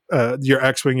spaceship, your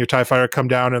X-Wing, your TIE fighter come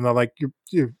down and then like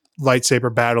your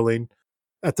lightsaber battling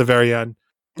at the very end.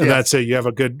 And that's it. You have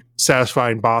a good,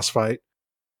 satisfying boss fight.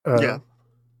 So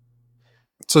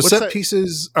set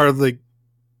pieces are like,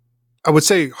 I would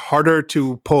say, harder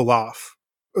to pull off.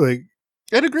 Like,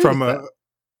 I'd agree with that.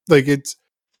 Like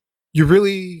you're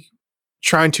really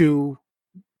trying to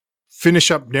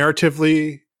finish up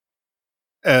narratively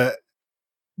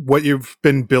what you've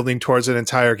been building towards an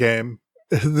entire game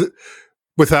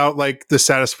without like the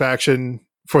satisfaction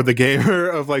for the gamer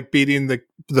of like beating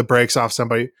the brakes off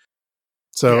somebody.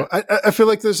 So I feel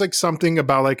like there's like something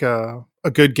about like a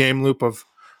good game loop of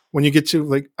when you get to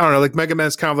like, I don't know, like Mega Man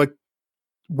is kind of like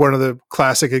one of the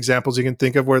classic examples you can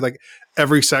think of where like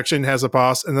every section has a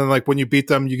boss. And then like when you beat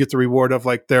them, you get the reward of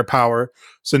like their power.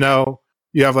 So now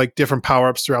you have like different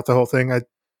power-ups throughout the whole thing.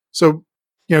 So,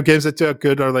 you know, games that do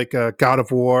good are like God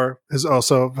of War has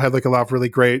also had like a lot of really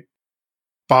great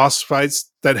boss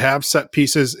fights that have set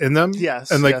pieces in them.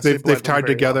 Yes. And like they've tied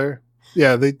together. Well.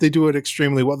 Yeah, they do it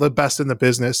extremely well. The best in the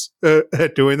business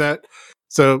at doing that.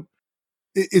 So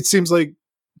it seems like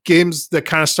games that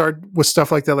kind of start with stuff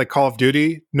like that, like Call of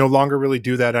Duty, no longer really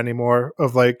do that anymore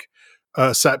of like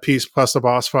a set piece plus a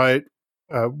boss fight,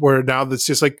 where now that's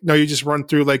just like, no, you just run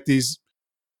through like these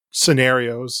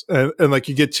scenarios and like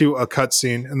you get to a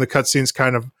cutscene and the cutscene's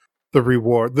kind of the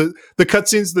reward. The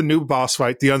cutscene's the new boss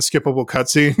fight, the unskippable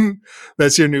cutscene.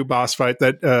 That's your new boss fight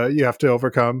that you have to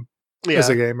overcome as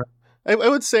a gamer. I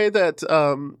would say that,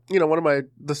 you know, one of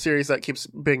the series that keeps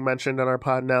being mentioned on our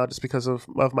pod now, just because of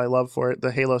my love for it,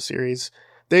 the Halo series,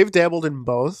 they've dabbled in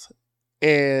both,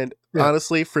 and Yeah.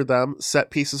 honestly, for them, set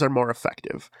pieces are more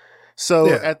effective. So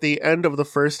Yeah. at the end of the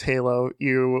first Halo,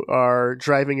 you are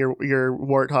driving your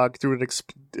Warthog through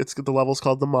it's the level's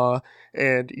called the Maw,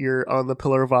 and you're on the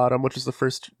Pillar of Autumn, which is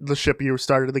the ship you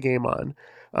started the game on.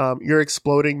 You're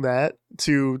exploding that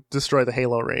to destroy the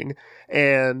Halo ring,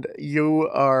 and you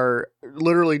are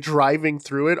literally driving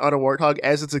through it on a Warthog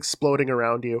as it's exploding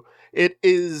around you.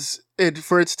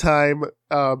 For its time,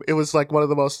 it was like one of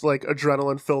the most like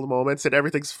adrenaline filled moments, and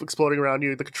everything's exploding around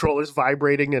you. The controller's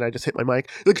vibrating, and I just hit my mic.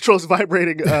 The controller's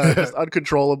vibrating just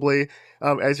uncontrollably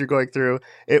as you're going through.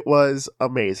 It was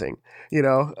amazing, and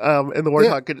the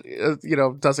Warthog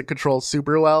could, doesn't control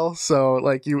super well, so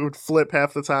like you would flip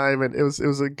half the time, and it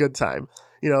was a good time.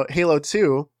 Halo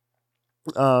 2,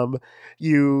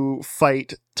 you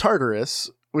fight Tartarus,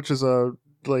 which is a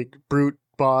like brute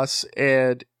boss,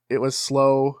 and it was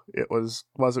slow. It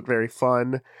wasn't very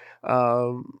fun.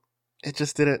 It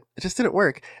just didn't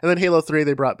work. And then Halo 3,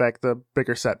 they brought back the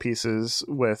bigger set pieces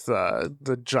with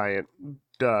the giant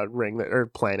ring or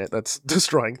planet that's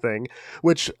destroying thing,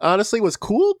 which honestly was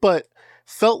cool, but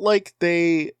felt like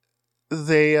they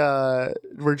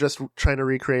were just trying to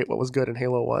recreate what was good in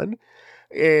Halo 1.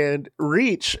 And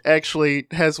Reach actually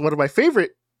has one of my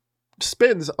favorite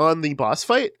spins on the boss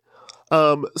fight.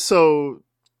 So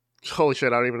holy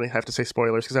shit, I don't even have to say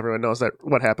spoilers because everyone knows that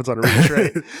what happens on a Reach,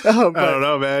 right? I don't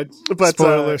know, man. But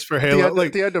spoilers for Halo.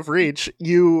 At the end of Reach,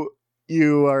 you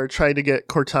are trying to get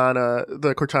the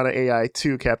Cortana AI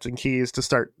to Captain Keyes to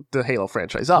start the Halo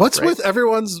franchise off. What's with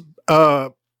everyone's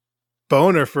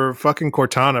boner for fucking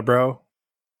Cortana, bro?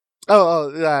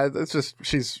 Oh yeah, it's just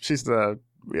she's the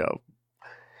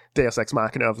Deus Ex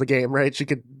Machina of the game, right? She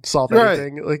could solve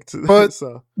anything. Right. But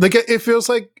so like it feels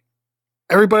like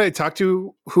everybody I talk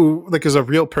to who like is a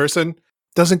real person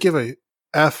doesn't give a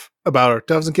F about her.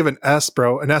 Doesn't give an S,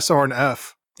 bro, an S or an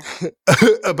F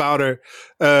about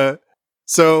her.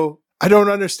 So I don't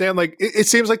understand. Like it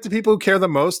seems like the people who care the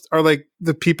most are like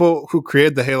the people who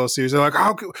created the Halo series. They're like,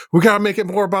 oh, we gotta make it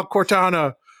more about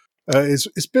Cortana. It's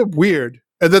a bit weird.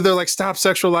 And then they're like, stop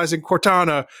sexualizing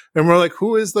Cortana. And we're like,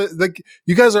 who is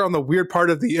you guys are on the weird part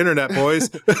of the internet,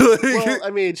 boys. Well, I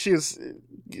mean, she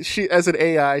as an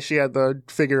AI, she had the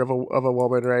figure of a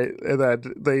woman, right? And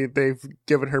then they've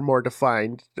given her more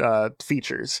defined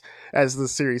features as the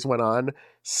series went on.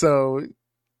 So,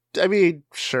 I mean,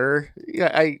 sure.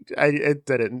 Yeah, it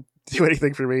didn't do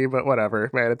anything for me, but whatever,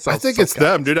 man. I think it's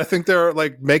them, dude. I think they're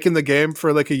like making the game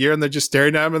for like a year and they're just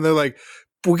staring at them and they're like,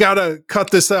 we gotta cut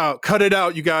this out. Cut it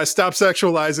out, you guys. Stop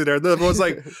sexualizing her. Everyone's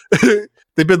like,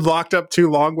 they've been locked up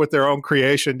too long with their own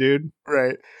creation, dude.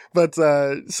 Right. But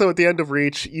so at the end of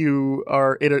Reach, you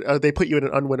are they put you in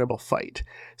an unwinnable fight.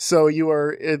 So you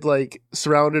are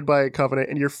surrounded by a Covenant,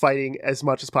 and you're fighting as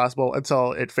much as possible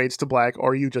until it fades to black,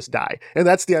 or you just die. And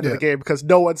that's the end of the game because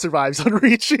no one survives on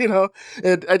Reach,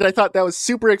 And I thought that was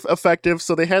super effective.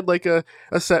 So they had like a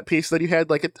set piece that you had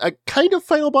like a kind of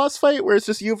final boss fight where it's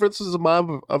just you versus a mob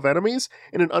of enemies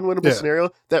in an unwinnable scenario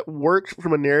that worked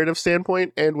from a narrative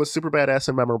standpoint and was super badass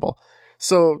and memorable.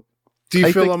 So. Do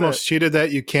you feel almost cheated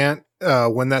that you can't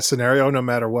win that scenario no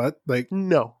matter what? Like,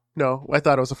 no, I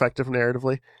thought it was effective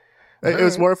narratively. It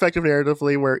was more effective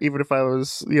narratively where even if I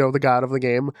was, the god of the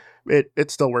game,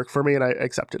 it still worked for me and I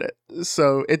accepted it.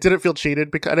 So it didn't feel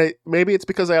cheated because maybe it's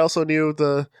because I also knew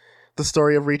the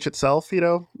story of Reach itself,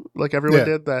 like everyone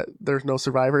did, that there's no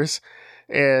survivors.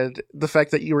 And the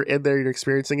fact that you were in there, you're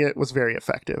experiencing it was very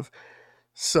effective.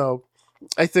 So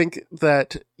I think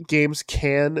that games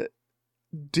can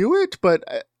do it, but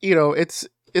it's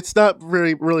not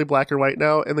really black or white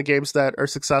now in the games that are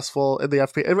successful in the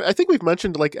FPS. And I think we've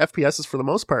mentioned like FPSs for the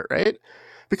most part, right?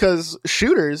 Because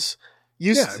shooters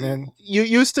you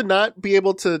used to not be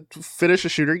able to finish a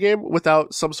shooter game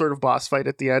without some sort of boss fight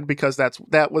at the end because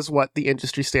that was what the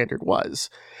industry standard was.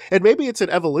 And maybe it's an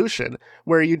evolution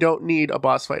where you don't need a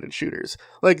boss fight in shooters.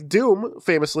 Like Doom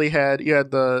famously had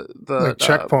the like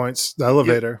checkpoints, the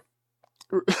elevator.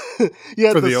 You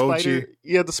had for the OG.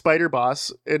 You had the spider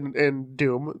boss in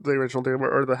Doom, the original Doom,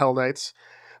 or the Hell Knights,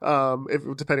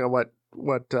 depending on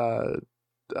what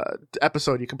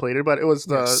episode you completed. But it was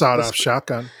the sawed-off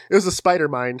shotgun. It was the spider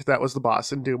mind that was the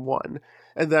boss in Doom 1.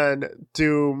 And then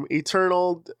Doom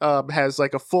Eternal has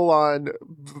like a full-on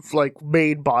like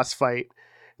main boss fight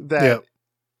that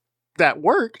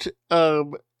worked.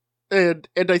 And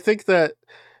I think that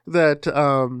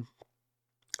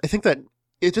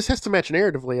it just has to match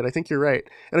narratively, and I think you're right.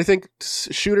 And I think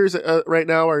shooters right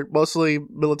now are mostly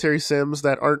military sims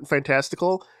that aren't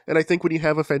fantastical, and I think when you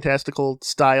have a fantastical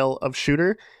style of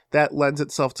shooter, that lends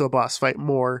itself to a boss fight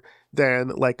more than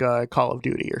like a Call of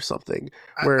Duty or something.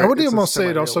 I would almost say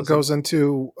it also goes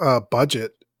into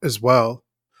budget as well.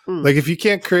 Like if you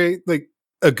can't create like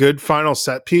a good final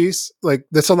set piece, like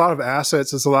that's a lot of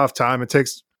assets, it's a lot of time. It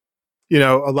takes, a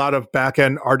lot of back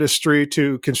end artistry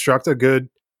to construct a good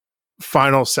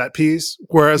final set piece.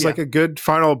 Whereas like a good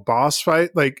final boss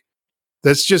fight, like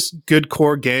that's just good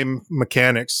core game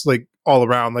mechanics, like all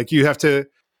around. Like you have to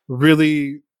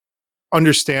really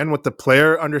understand what the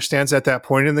player understands at that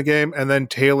point in the game and then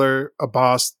tailor a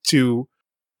boss to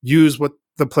use what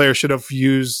the player should have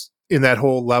used in that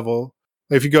whole level.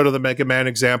 If you go to the Mega Man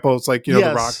example, it's like, the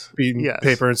rock beating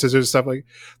paper and scissors and stuff. Like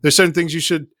there's certain things you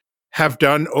should have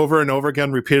done over and over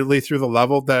again repeatedly through the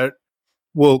level that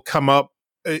will come up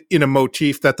in a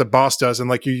motif that the boss does. And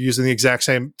like you're using the exact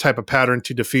same type of pattern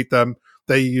to defeat them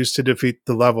that you use to defeat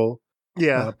the level.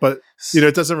 Yeah. But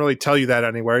it doesn't really tell you that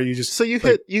anywhere. You just, so you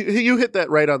hit, you hit that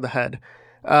right on the head.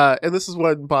 And this is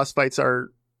when boss fights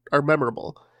are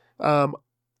memorable.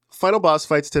 Final boss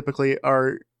fights typically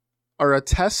are a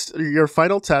test, your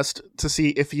final test to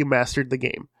see if you mastered the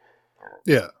game.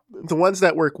 Yeah. The ones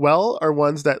that work well are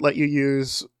ones that let you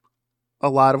use a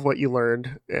lot of what you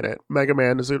learned in it. Mega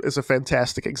Man is a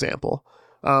fantastic example.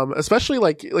 Especially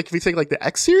like if you take like the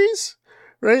X series,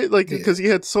 right? Like because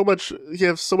you have so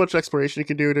much exploration you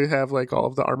can do to have like all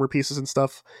of the armor pieces and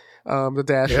stuff. The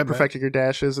dash, perfecting your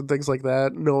dashes and things like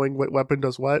that, knowing what weapon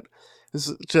does what.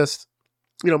 Is just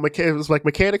it was like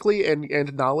mechanically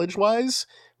and knowledge wise,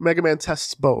 Mega Man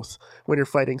tests both when you're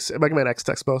fighting. Mega Man X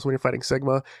tests both when you're fighting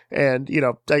Sigma, and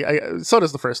so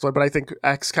does the first one. But I think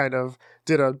X kind of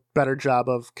did a better job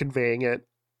of conveying it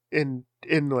in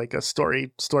like a story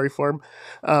form.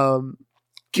 Can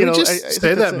you just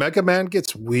say that Mega Man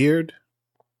gets weird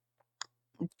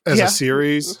as a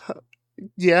series?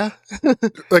 Yeah,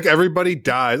 like everybody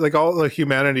dies, like all the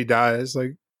humanity dies,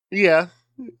 like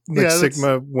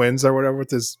Sigma wins or whatever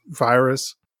with his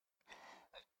virus.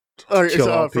 Or it's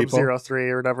from 03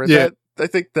 or whatever. Yeah. I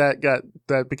think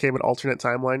that became an alternate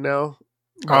timeline now.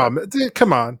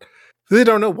 Come on. They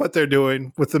don't know what they're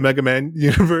doing with the Mega Man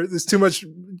universe. There's too much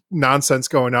nonsense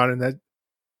going on in that.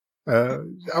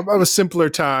 A simpler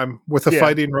time with a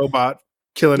fighting robot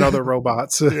killing other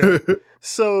robots.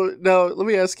 So now let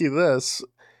me ask you this.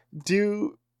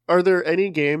 Are there any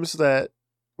games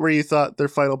where you thought their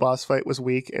final boss fight was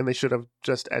weak and they should have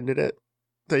just ended it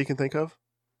that you can think of?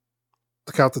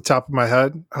 Look out the top of my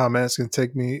head. Oh man, it's gonna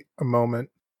take me a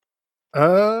moment.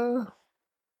 Man,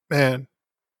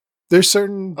 there's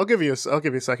certain. I'll give you a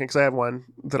second because I have one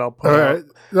that I'll put. All right,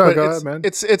 no, go ahead, man.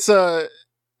 It's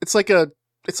like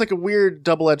a weird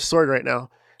double-edged sword right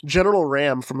now. General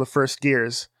Ram from the first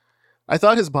Gears. I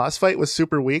thought his boss fight was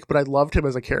super weak, but I loved him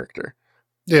as a character.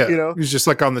 Yeah, he's just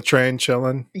like on the train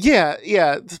chilling. Yeah.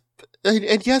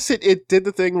 And yes, it did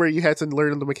the thing where you had to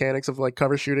learn the mechanics of like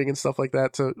cover shooting and stuff like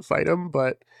that to fight him,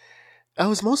 but I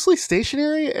was mostly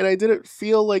stationary and I didn't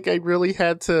feel like I really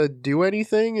had to do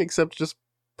anything except just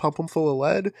pump him full of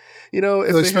lead.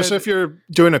 Especially if you're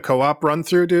doing a co-op run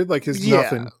through, dude, like it's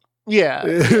nothing. Yeah.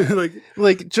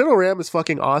 like General Ram is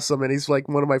fucking awesome and he's like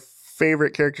one of my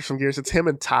favorite characters from Gears. It's him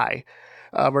and Ty.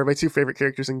 Are my two favorite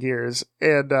characters in Gears.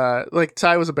 And like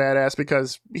Ty was a badass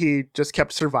because he just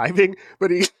kept surviving,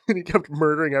 but he kept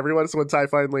murdering everyone. So when Ty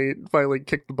finally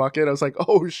kicked the bucket, I was like,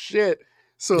 oh shit.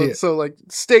 So like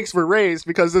stakes were raised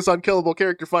because this unkillable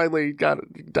character finally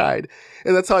died.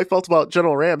 And that's how I felt about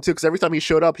General Ram too, because every time he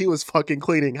showed up, he was fucking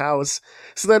cleaning house.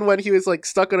 So then when he was like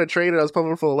stuck on a train and I was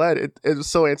pumping full of lead, it was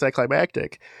so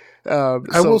anticlimactic.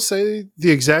 I will say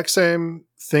the exact same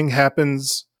thing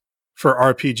happens for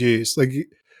RPGs, like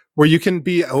where you can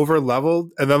be over leveled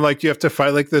and then like you have to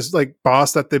fight like this like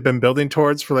boss that they've been building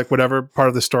towards for like whatever part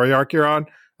of the story arc you're on,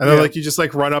 and then like you just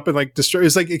like run up and like destroy.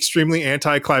 It's like extremely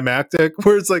anticlimactic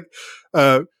where it's like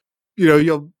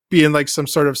you'll be in like some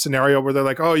sort of scenario where they're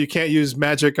like, oh, you can't use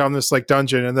magic on this like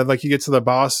dungeon, and then like you get to the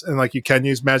boss and like you can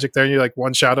use magic there and you like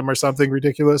one shot him or something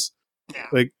ridiculous.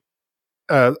 Like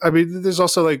I mean there's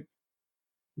also like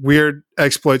weird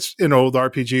exploits in old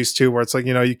RPGs too, where it's like,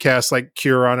 you cast like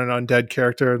cure on an undead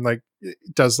character and like it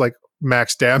does like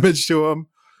max damage to him.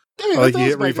 Yeah, like you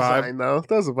get revive. That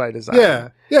was by design. Yeah,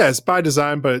 it's by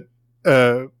design, but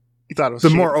you thought it was the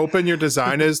more open your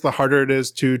design is, the harder it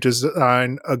is to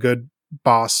design a good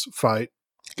boss fight.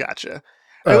 Gotcha.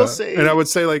 I will say, and I would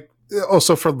say like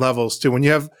also for levels too, when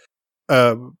you have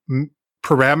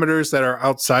parameters that are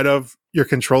outside of your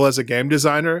control as a game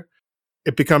designer,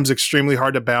 it becomes extremely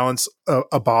hard to balance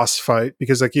a boss fight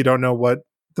because like you don't know what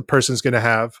the person's going to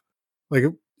have. Like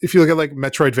if you look at like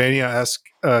Metroidvania-esque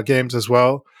games as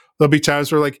well, there'll be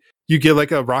times where like you get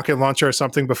like a rocket launcher or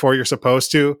something before you're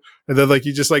supposed to, and then like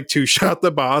you just like two shot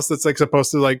the boss that's like supposed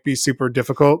to like be super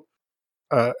difficult,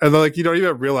 and then like you don't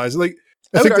even realize it. Like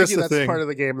I think would argue that's the thing. part of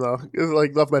the game, though.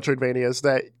 Like, love Metroidvanias,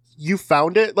 that you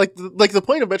found it. Like the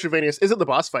point of Metroidvanias isn't the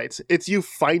boss fights; it's you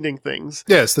finding things.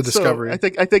 Yeah, it's the discovery. So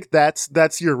I think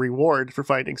that's your reward for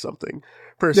finding something.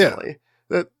 Personally,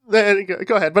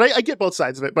 go ahead. But I get both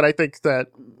sides of it. But I think that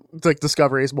like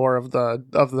discovery is more of the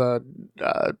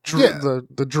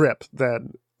the drip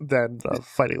than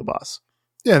fighting the boss.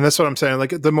 Yeah, and that's what I'm saying.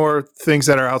 Like the more things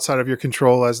that are outside of your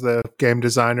control as the game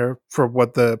designer for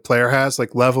what the player has,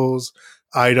 like levels,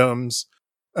 items,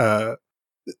 the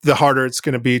harder it's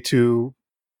going to be to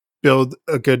build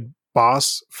a good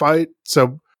boss fight.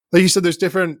 So, like you said, there's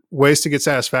different ways to get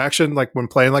satisfaction. Like when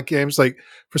playing like games, like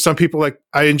for some people, like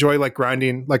I enjoy like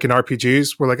grinding, like in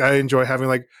RPGs, where like I enjoy having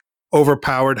like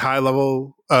overpowered high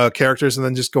level characters and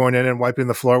then just going in and wiping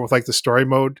the floor with like the story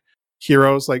mode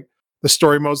heroes. Like the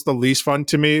story mode's the least fun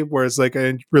to me, whereas like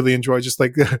I really enjoy just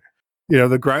like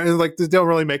the grind. And, like they don't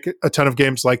really make a ton of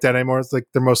games like that anymore. It's like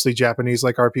they're mostly Japanese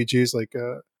like RPGs, like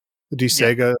the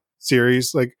D-Sega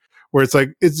series, like where it's like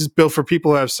it's just built for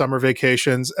people who have summer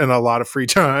vacations and a lot of free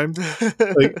time.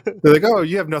 Like they're like, oh,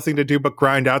 you have nothing to do but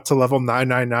grind out to level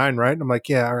 999, right? And I'm like,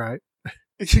 yeah, all right.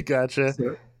 Gotcha.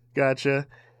 Gotcha.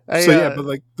 Yeah, but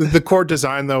like the core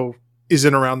design though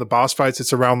isn't around the boss fights.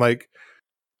 It's around like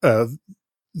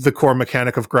the core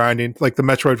mechanic of grinding. Like the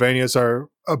Metroidvanias are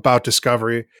about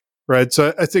discovery, right?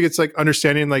 So I think it's like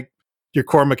understanding like your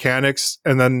core mechanics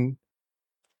and then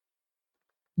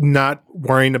not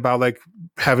worrying about like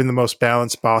having the most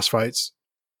balanced boss fights,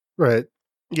 right?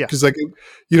 Yeah, because like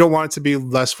you don't want it to be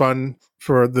less fun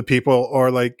for the people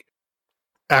or like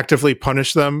actively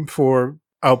punish them for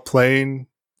outplaying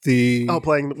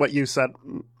what you said.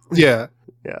 Yeah,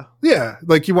 yeah.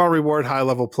 Like you want to reward high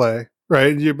level play,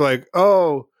 right? And you're like,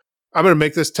 oh, I'm going to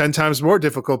make this 10 times more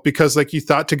difficult because like you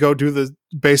thought to go do the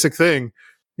basic thing.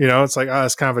 It's like,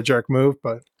 it's kind of a jerk move,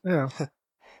 but yeah.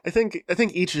 I think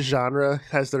each genre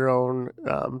has their own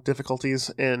difficulties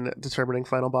in determining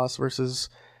final boss versus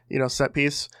set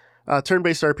piece.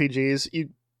 Turn-based RPGs,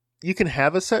 you can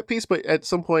have a set piece, but at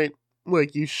some point,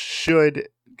 like you should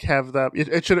have that.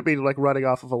 It shouldn't be like running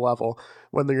off of a level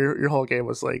when your whole game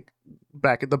was like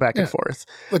back and forth.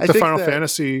 Like the Final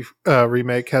Fantasy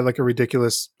remake had like a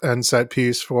ridiculous end set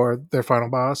piece for their final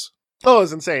boss. Oh, it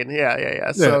was insane.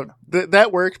 Yeah. So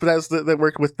that worked, but that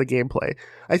worked with the gameplay.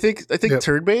 I think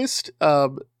turn-based,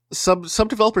 some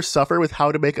developers suffer with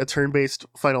how to make a turn-based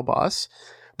final boss,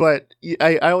 but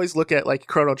I always look at like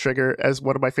Chrono Trigger as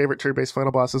one of my favorite turn-based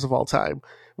final bosses of all time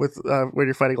with when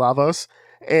you're fighting Lavos.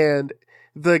 And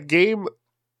the game,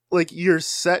 like you're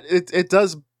set, it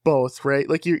does both, right?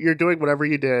 Like you're doing whatever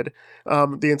you did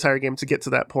the entire game to get to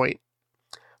that point.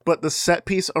 But the set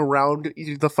piece around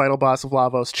the final boss of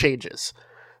Lavos changes.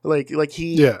 Like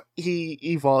he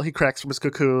cracks from his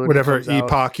cocoon. Whatever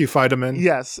epoch you fight him in.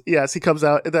 Yes, he comes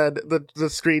out, and then the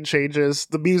screen changes,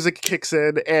 the music kicks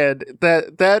in, and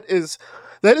that is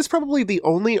probably the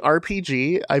only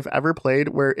RPG I've ever played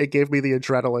where it gave me the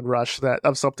adrenaline rush that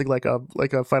of something like a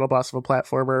final boss of a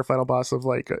platformer, a final boss of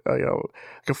like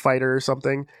a fighter or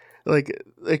something. Like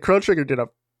Chrono Trigger did a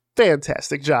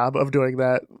fantastic job of doing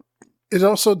that. It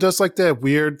also does like that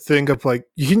weird thing of like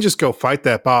you can just go fight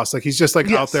that boss. Like he's just like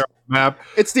out there on the map.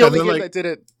 It's the only game that did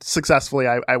it successfully.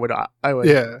 I would add.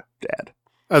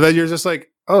 And then you're just like,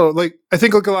 oh, like I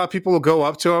think like a lot of people will go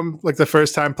up to him like the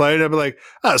first time playing. They'll be like,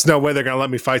 oh, there's no way they're gonna let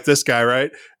me fight this guy, right?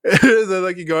 Then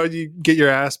like you go and you get your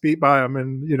ass beat by him,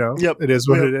 and it is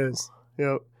what it is.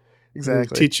 Yep, exactly.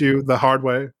 It'll teach you the hard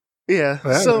way. Yeah.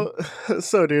 So,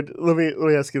 dude, let me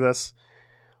ask you this.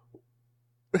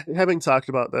 Having talked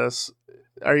about this,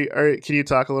 can you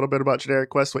talk a little bit about Generic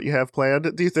Quest? What you have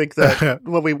planned? Do you think that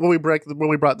when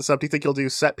we brought this up, do you think you'll do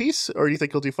set piece or do you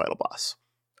think you'll do final boss?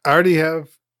 I already have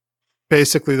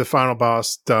basically the final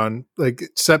boss done. Like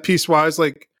set piece wise,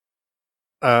 like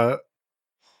I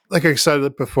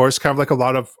said before, it's kind of like a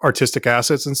lot of artistic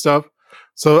assets and stuff.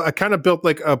 So I kind of built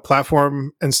like a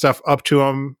platform and stuff up to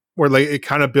them where like it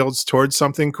kind of builds towards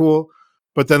something cool.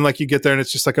 But then like you get there and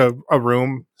it's just like a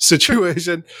room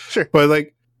situation. Sure. But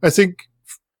like I think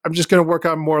I'm just going to work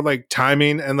on more like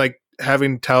timing and like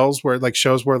having tells where it like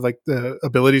shows where like the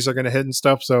abilities are going to hit and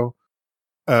stuff. So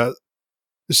it's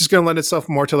just going to lend itself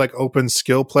more to like open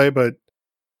skill play, but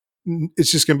it's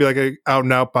just going to be like a out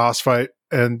and out boss fight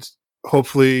and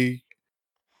hopefully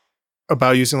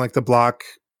about using like the block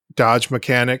dodge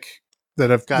mechanic that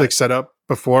I've like set up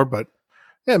before. But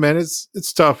yeah, man, it's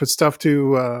tough. It's tough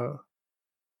to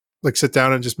like sit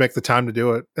down and just make the time to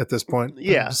do it at this point.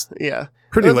 Yeah, yeah.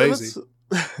 Pretty lazy.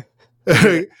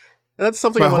 That's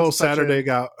something my whole Saturday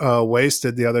got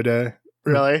wasted the other day.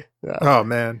 Really? Yeah. Oh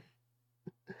man.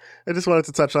 I just wanted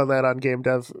to touch on that on game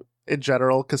dev in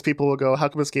general, because people will go, how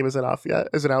come this game isn't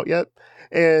out yet?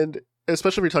 And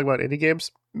especially if you're talking about indie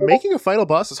games, making a final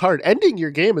boss is hard. Ending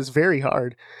your game is very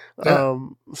hard. Yeah.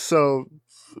 So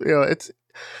it's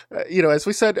as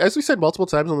we said multiple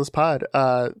times on this pod,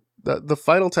 the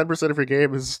final 10% of your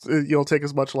game is you'll take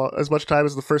as much time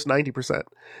as the first 90%.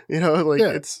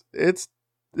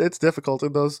 It's difficult,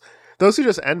 and those who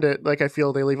just end it, like, I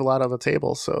feel they leave a lot on the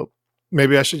table. So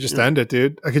maybe I should just end it,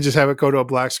 dude. I could just have it go to a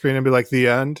black screen and be like, the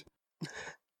end.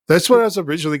 That's what I was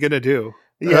originally gonna do.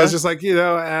 Yeah. I was just like,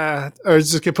 or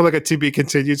just put like a to be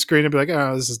continued screen and be like,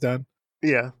 oh, this is done.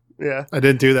 Yeah. I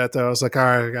didn't do that though. I was like, all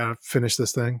right, I gotta finish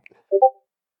this thing.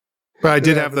 But I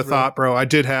did have the thought, bro. I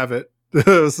did have it.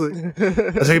 I was like,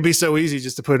 it'd be so easy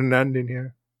just to put an end in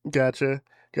here. Gotcha.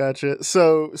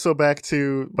 So back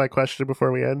to my question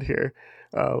before we end here,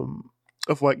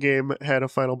 of what game had a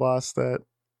final boss that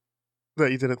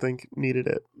you didn't think needed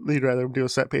it. You'd rather him do a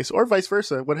set piece, or vice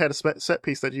versa. What had a set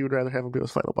piece that you would rather have him do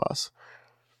as final boss?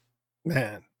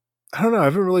 Man, I don't know. I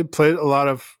haven't really played a lot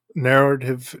of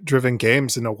narrative-driven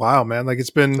games in a while, man. Like, it's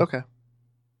been okay.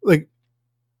 Like,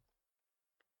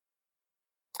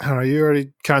 I don't know. You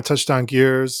already kind of touched on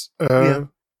Gears. Yeah.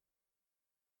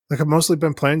 Like, I've mostly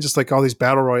been playing just like all these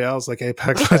battle royales, like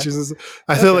Apex Legends.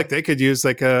 I feel like they could use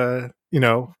like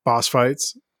boss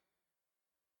fights.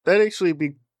 That'd actually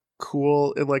be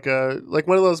cool in like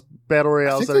one of those battle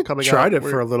royales that are coming out. Tried it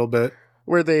for a little bit,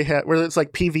 where it's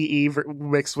like PvE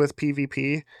mixed with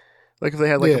PvP. Like if they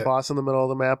had like a boss in the middle of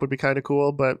the map, would be kind of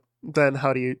cool. But then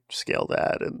how do you scale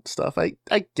that and stuff? I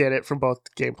get it from both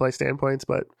gameplay standpoints,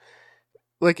 but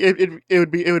like it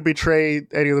would betray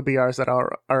any of the BRs that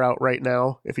are out right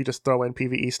now if you just throw in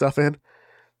PvE stuff in.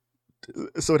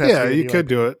 So it has to be you could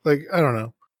do it. Like, I don't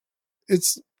know.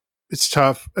 It's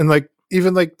tough, and like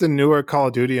even like the newer Call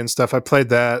of Duty and stuff. I played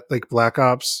that, like Black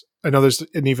Ops. I know there's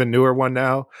an even newer one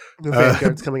now. The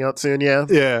Vanguard's coming out soon, yeah.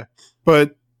 Yeah,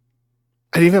 but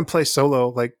I didn't even play solo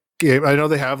like game. I know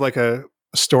they have like a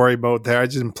story mode there. I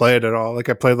just didn't play it at all. Like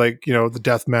I played like the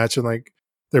deathmatch and like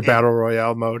their battle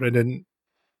royale mode. I didn't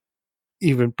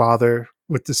even bother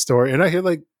with the story. And I hear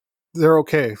like they're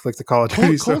okay. Like the Call of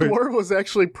Duty Cold War was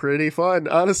actually pretty fun,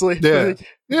 honestly. Yeah,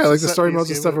 like the story modes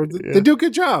and stuff. They do a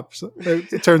good job. So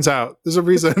it turns out there's a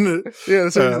reason.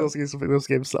 There's a reason those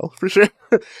games sell for sure.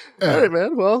 All right,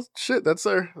 man. Well, shit. That's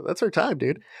our time,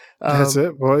 dude. That's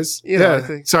it, boys. I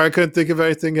think, sorry, I couldn't think of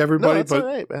anything. Everybody, no, that's all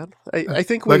right, man. I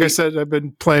think, like I said, I've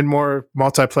been playing more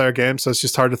multiplayer games, so it's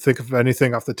just hard to think of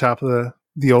anything off the top of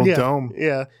the old dome.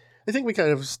 Yeah, I think we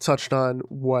kind of touched on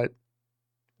what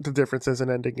the differences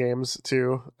in ending games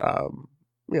too.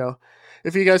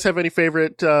 If you guys have any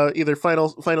favorite either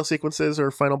final sequences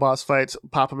or final boss fights,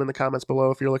 pop them in the comments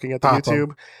below if you're looking at the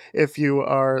YouTube. If you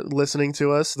are listening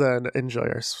to us, then enjoy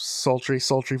our sultry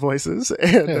voices.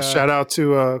 And shout out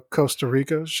to Costa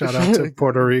Rica. Shout out to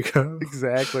Puerto Rico.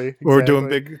 Exactly. We're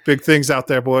doing big things out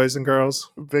there, boys and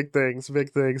girls. Big things.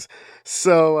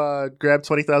 So grab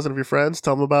 20,000 of your friends,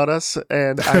 tell them about us,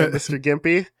 and I'm Mr.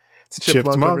 Gimpy. It's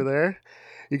Chipmunk over there.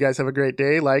 You guys have a great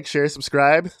day. Like, share,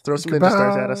 subscribe. Throw some ninja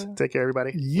stars at us. Take care,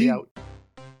 everybody. We out.